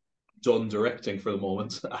he's done directing for the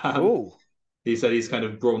moment. Oh, He said he's kind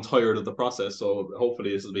of grown tired of the process, so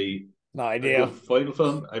hopefully this will be no a idea. good final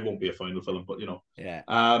film. It won't be a final film, but Yeah.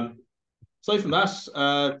 Um, aside from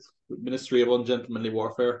that, Ministry of Ungentlemanly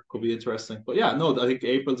Warfare could be interesting. But yeah, no, I think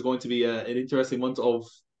April's going to be an interesting month of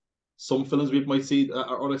some films we might see that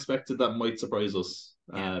are unexpected that might surprise us.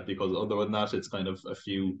 Yeah. Because other than that, it's kind of a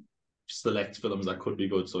few select films that could be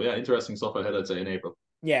good. So yeah, interesting stuff ahead, I'd say, in April.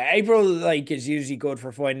 Yeah, April like is usually good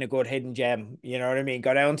for finding a good hidden gem. You know what I mean?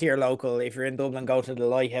 Go down to your local. If you're in Dublin, go to the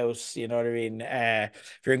Lighthouse. You know what I mean?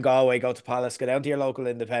 If you're in Galway, go to Palace. Go down to your local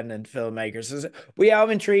independent filmmakers. We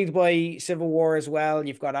are intrigued by Civil War as well.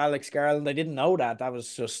 You've got Alex Garland. I didn't know that. That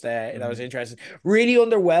was just that was Mm-hmm. interesting. Really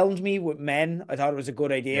underwhelmed me with Men. I thought it was a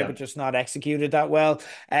good idea, Yeah. but just not executed that well.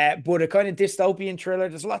 But a kind of dystopian thriller.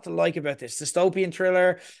 There's a lot to like about this dystopian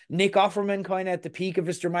thriller. Nick Offerman kind of at the peak of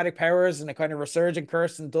his dramatic powers and a kind of resurgent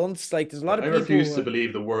Kirsten Dunst. Like there's a lot of I refuse people. to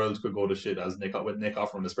believe the world could go to shit as Nick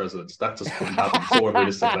Offerman as president. That just couldn't happen. So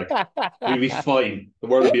unrealistic. Like we'd be fine. The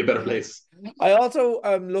world would be a better place. I also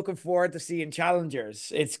am looking forward to seeing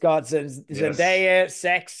Challengers. It's got Yes. Zendaya,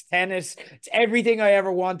 sex, tennis. It's everything I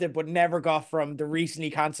ever wanted, but never got from the recently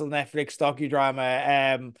cancelled Netflix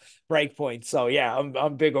docudrama Breakpoint. So yeah,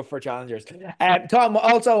 I'm big up for Challengers. Tom,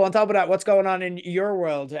 also on top of that, what's going on in your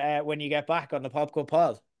world when you get back on the Pop Cup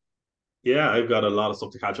Pod? Yeah, I've got a lot of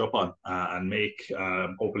stuff to catch up on and make.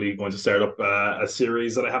 Hopefully, going to start up a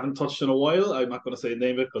series that I haven't touched in a while. I'm not going to say the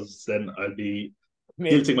name of it because then I'll be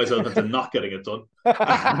Me. guilting myself into not getting it done.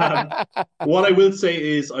 Um, what I will say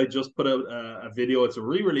is, I just put out a video. It's a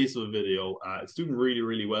re-release of a video. It's doing really,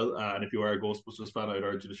 really well. And if you are a Ghostbusters fan, I'd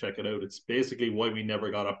urge you to check it out. It's basically why we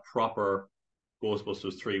never got a proper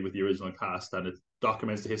Ghostbusters 3 with the original cast, and it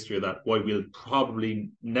documents the history of that. Why we'll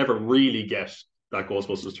probably never really get that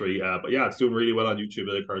Ghostbusters 3. But yeah, it's doing really well on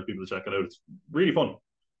YouTube. I encourage people to check it out. It's really fun.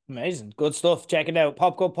 Amazing. Good stuff. Check it out.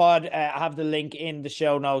 Popcorn Pod. I have the link in the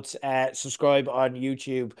show notes. Subscribe on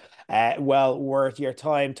YouTube. Well worth your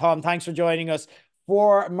time. Tom, thanks for joining us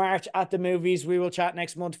for March at the movies. We will chat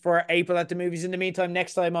next month for April at the movies. In the meantime,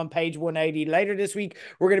 next time on page 180, later this week,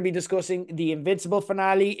 we're going to be discussing the Invincible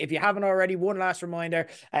finale. If you haven't already, one last reminder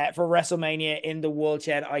for WrestleMania in the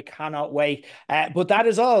Woodshed. I cannot wait. But that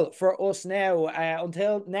is all for us now.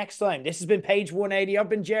 Until next time, this has been page 180. I've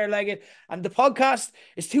been Jer Leggett, and the podcast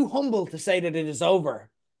is too humble to say that it is over.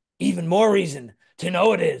 Even more reason to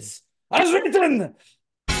know it is. As written!